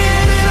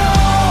did it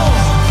all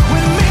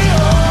with me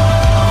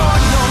on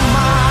your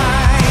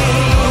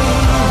mind.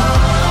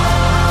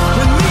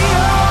 With me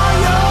on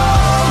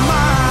your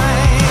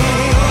mind.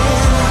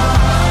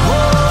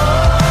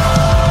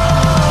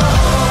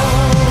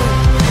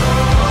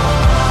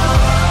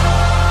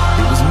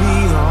 It was me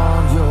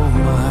on your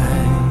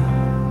mind.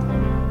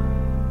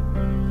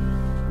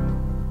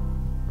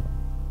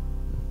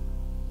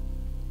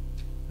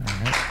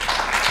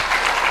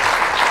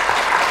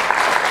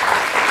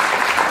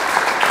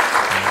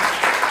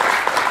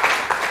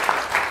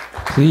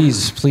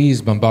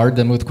 Please bombard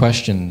them with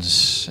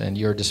questions, and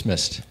you're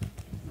dismissed.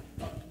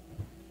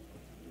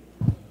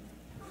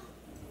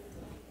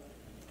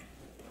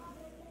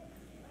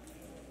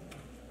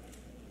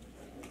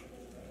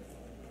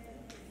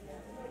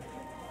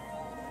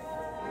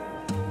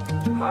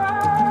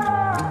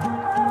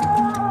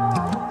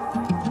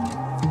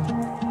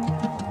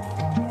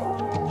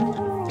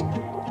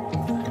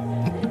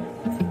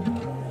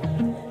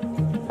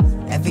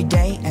 every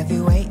day.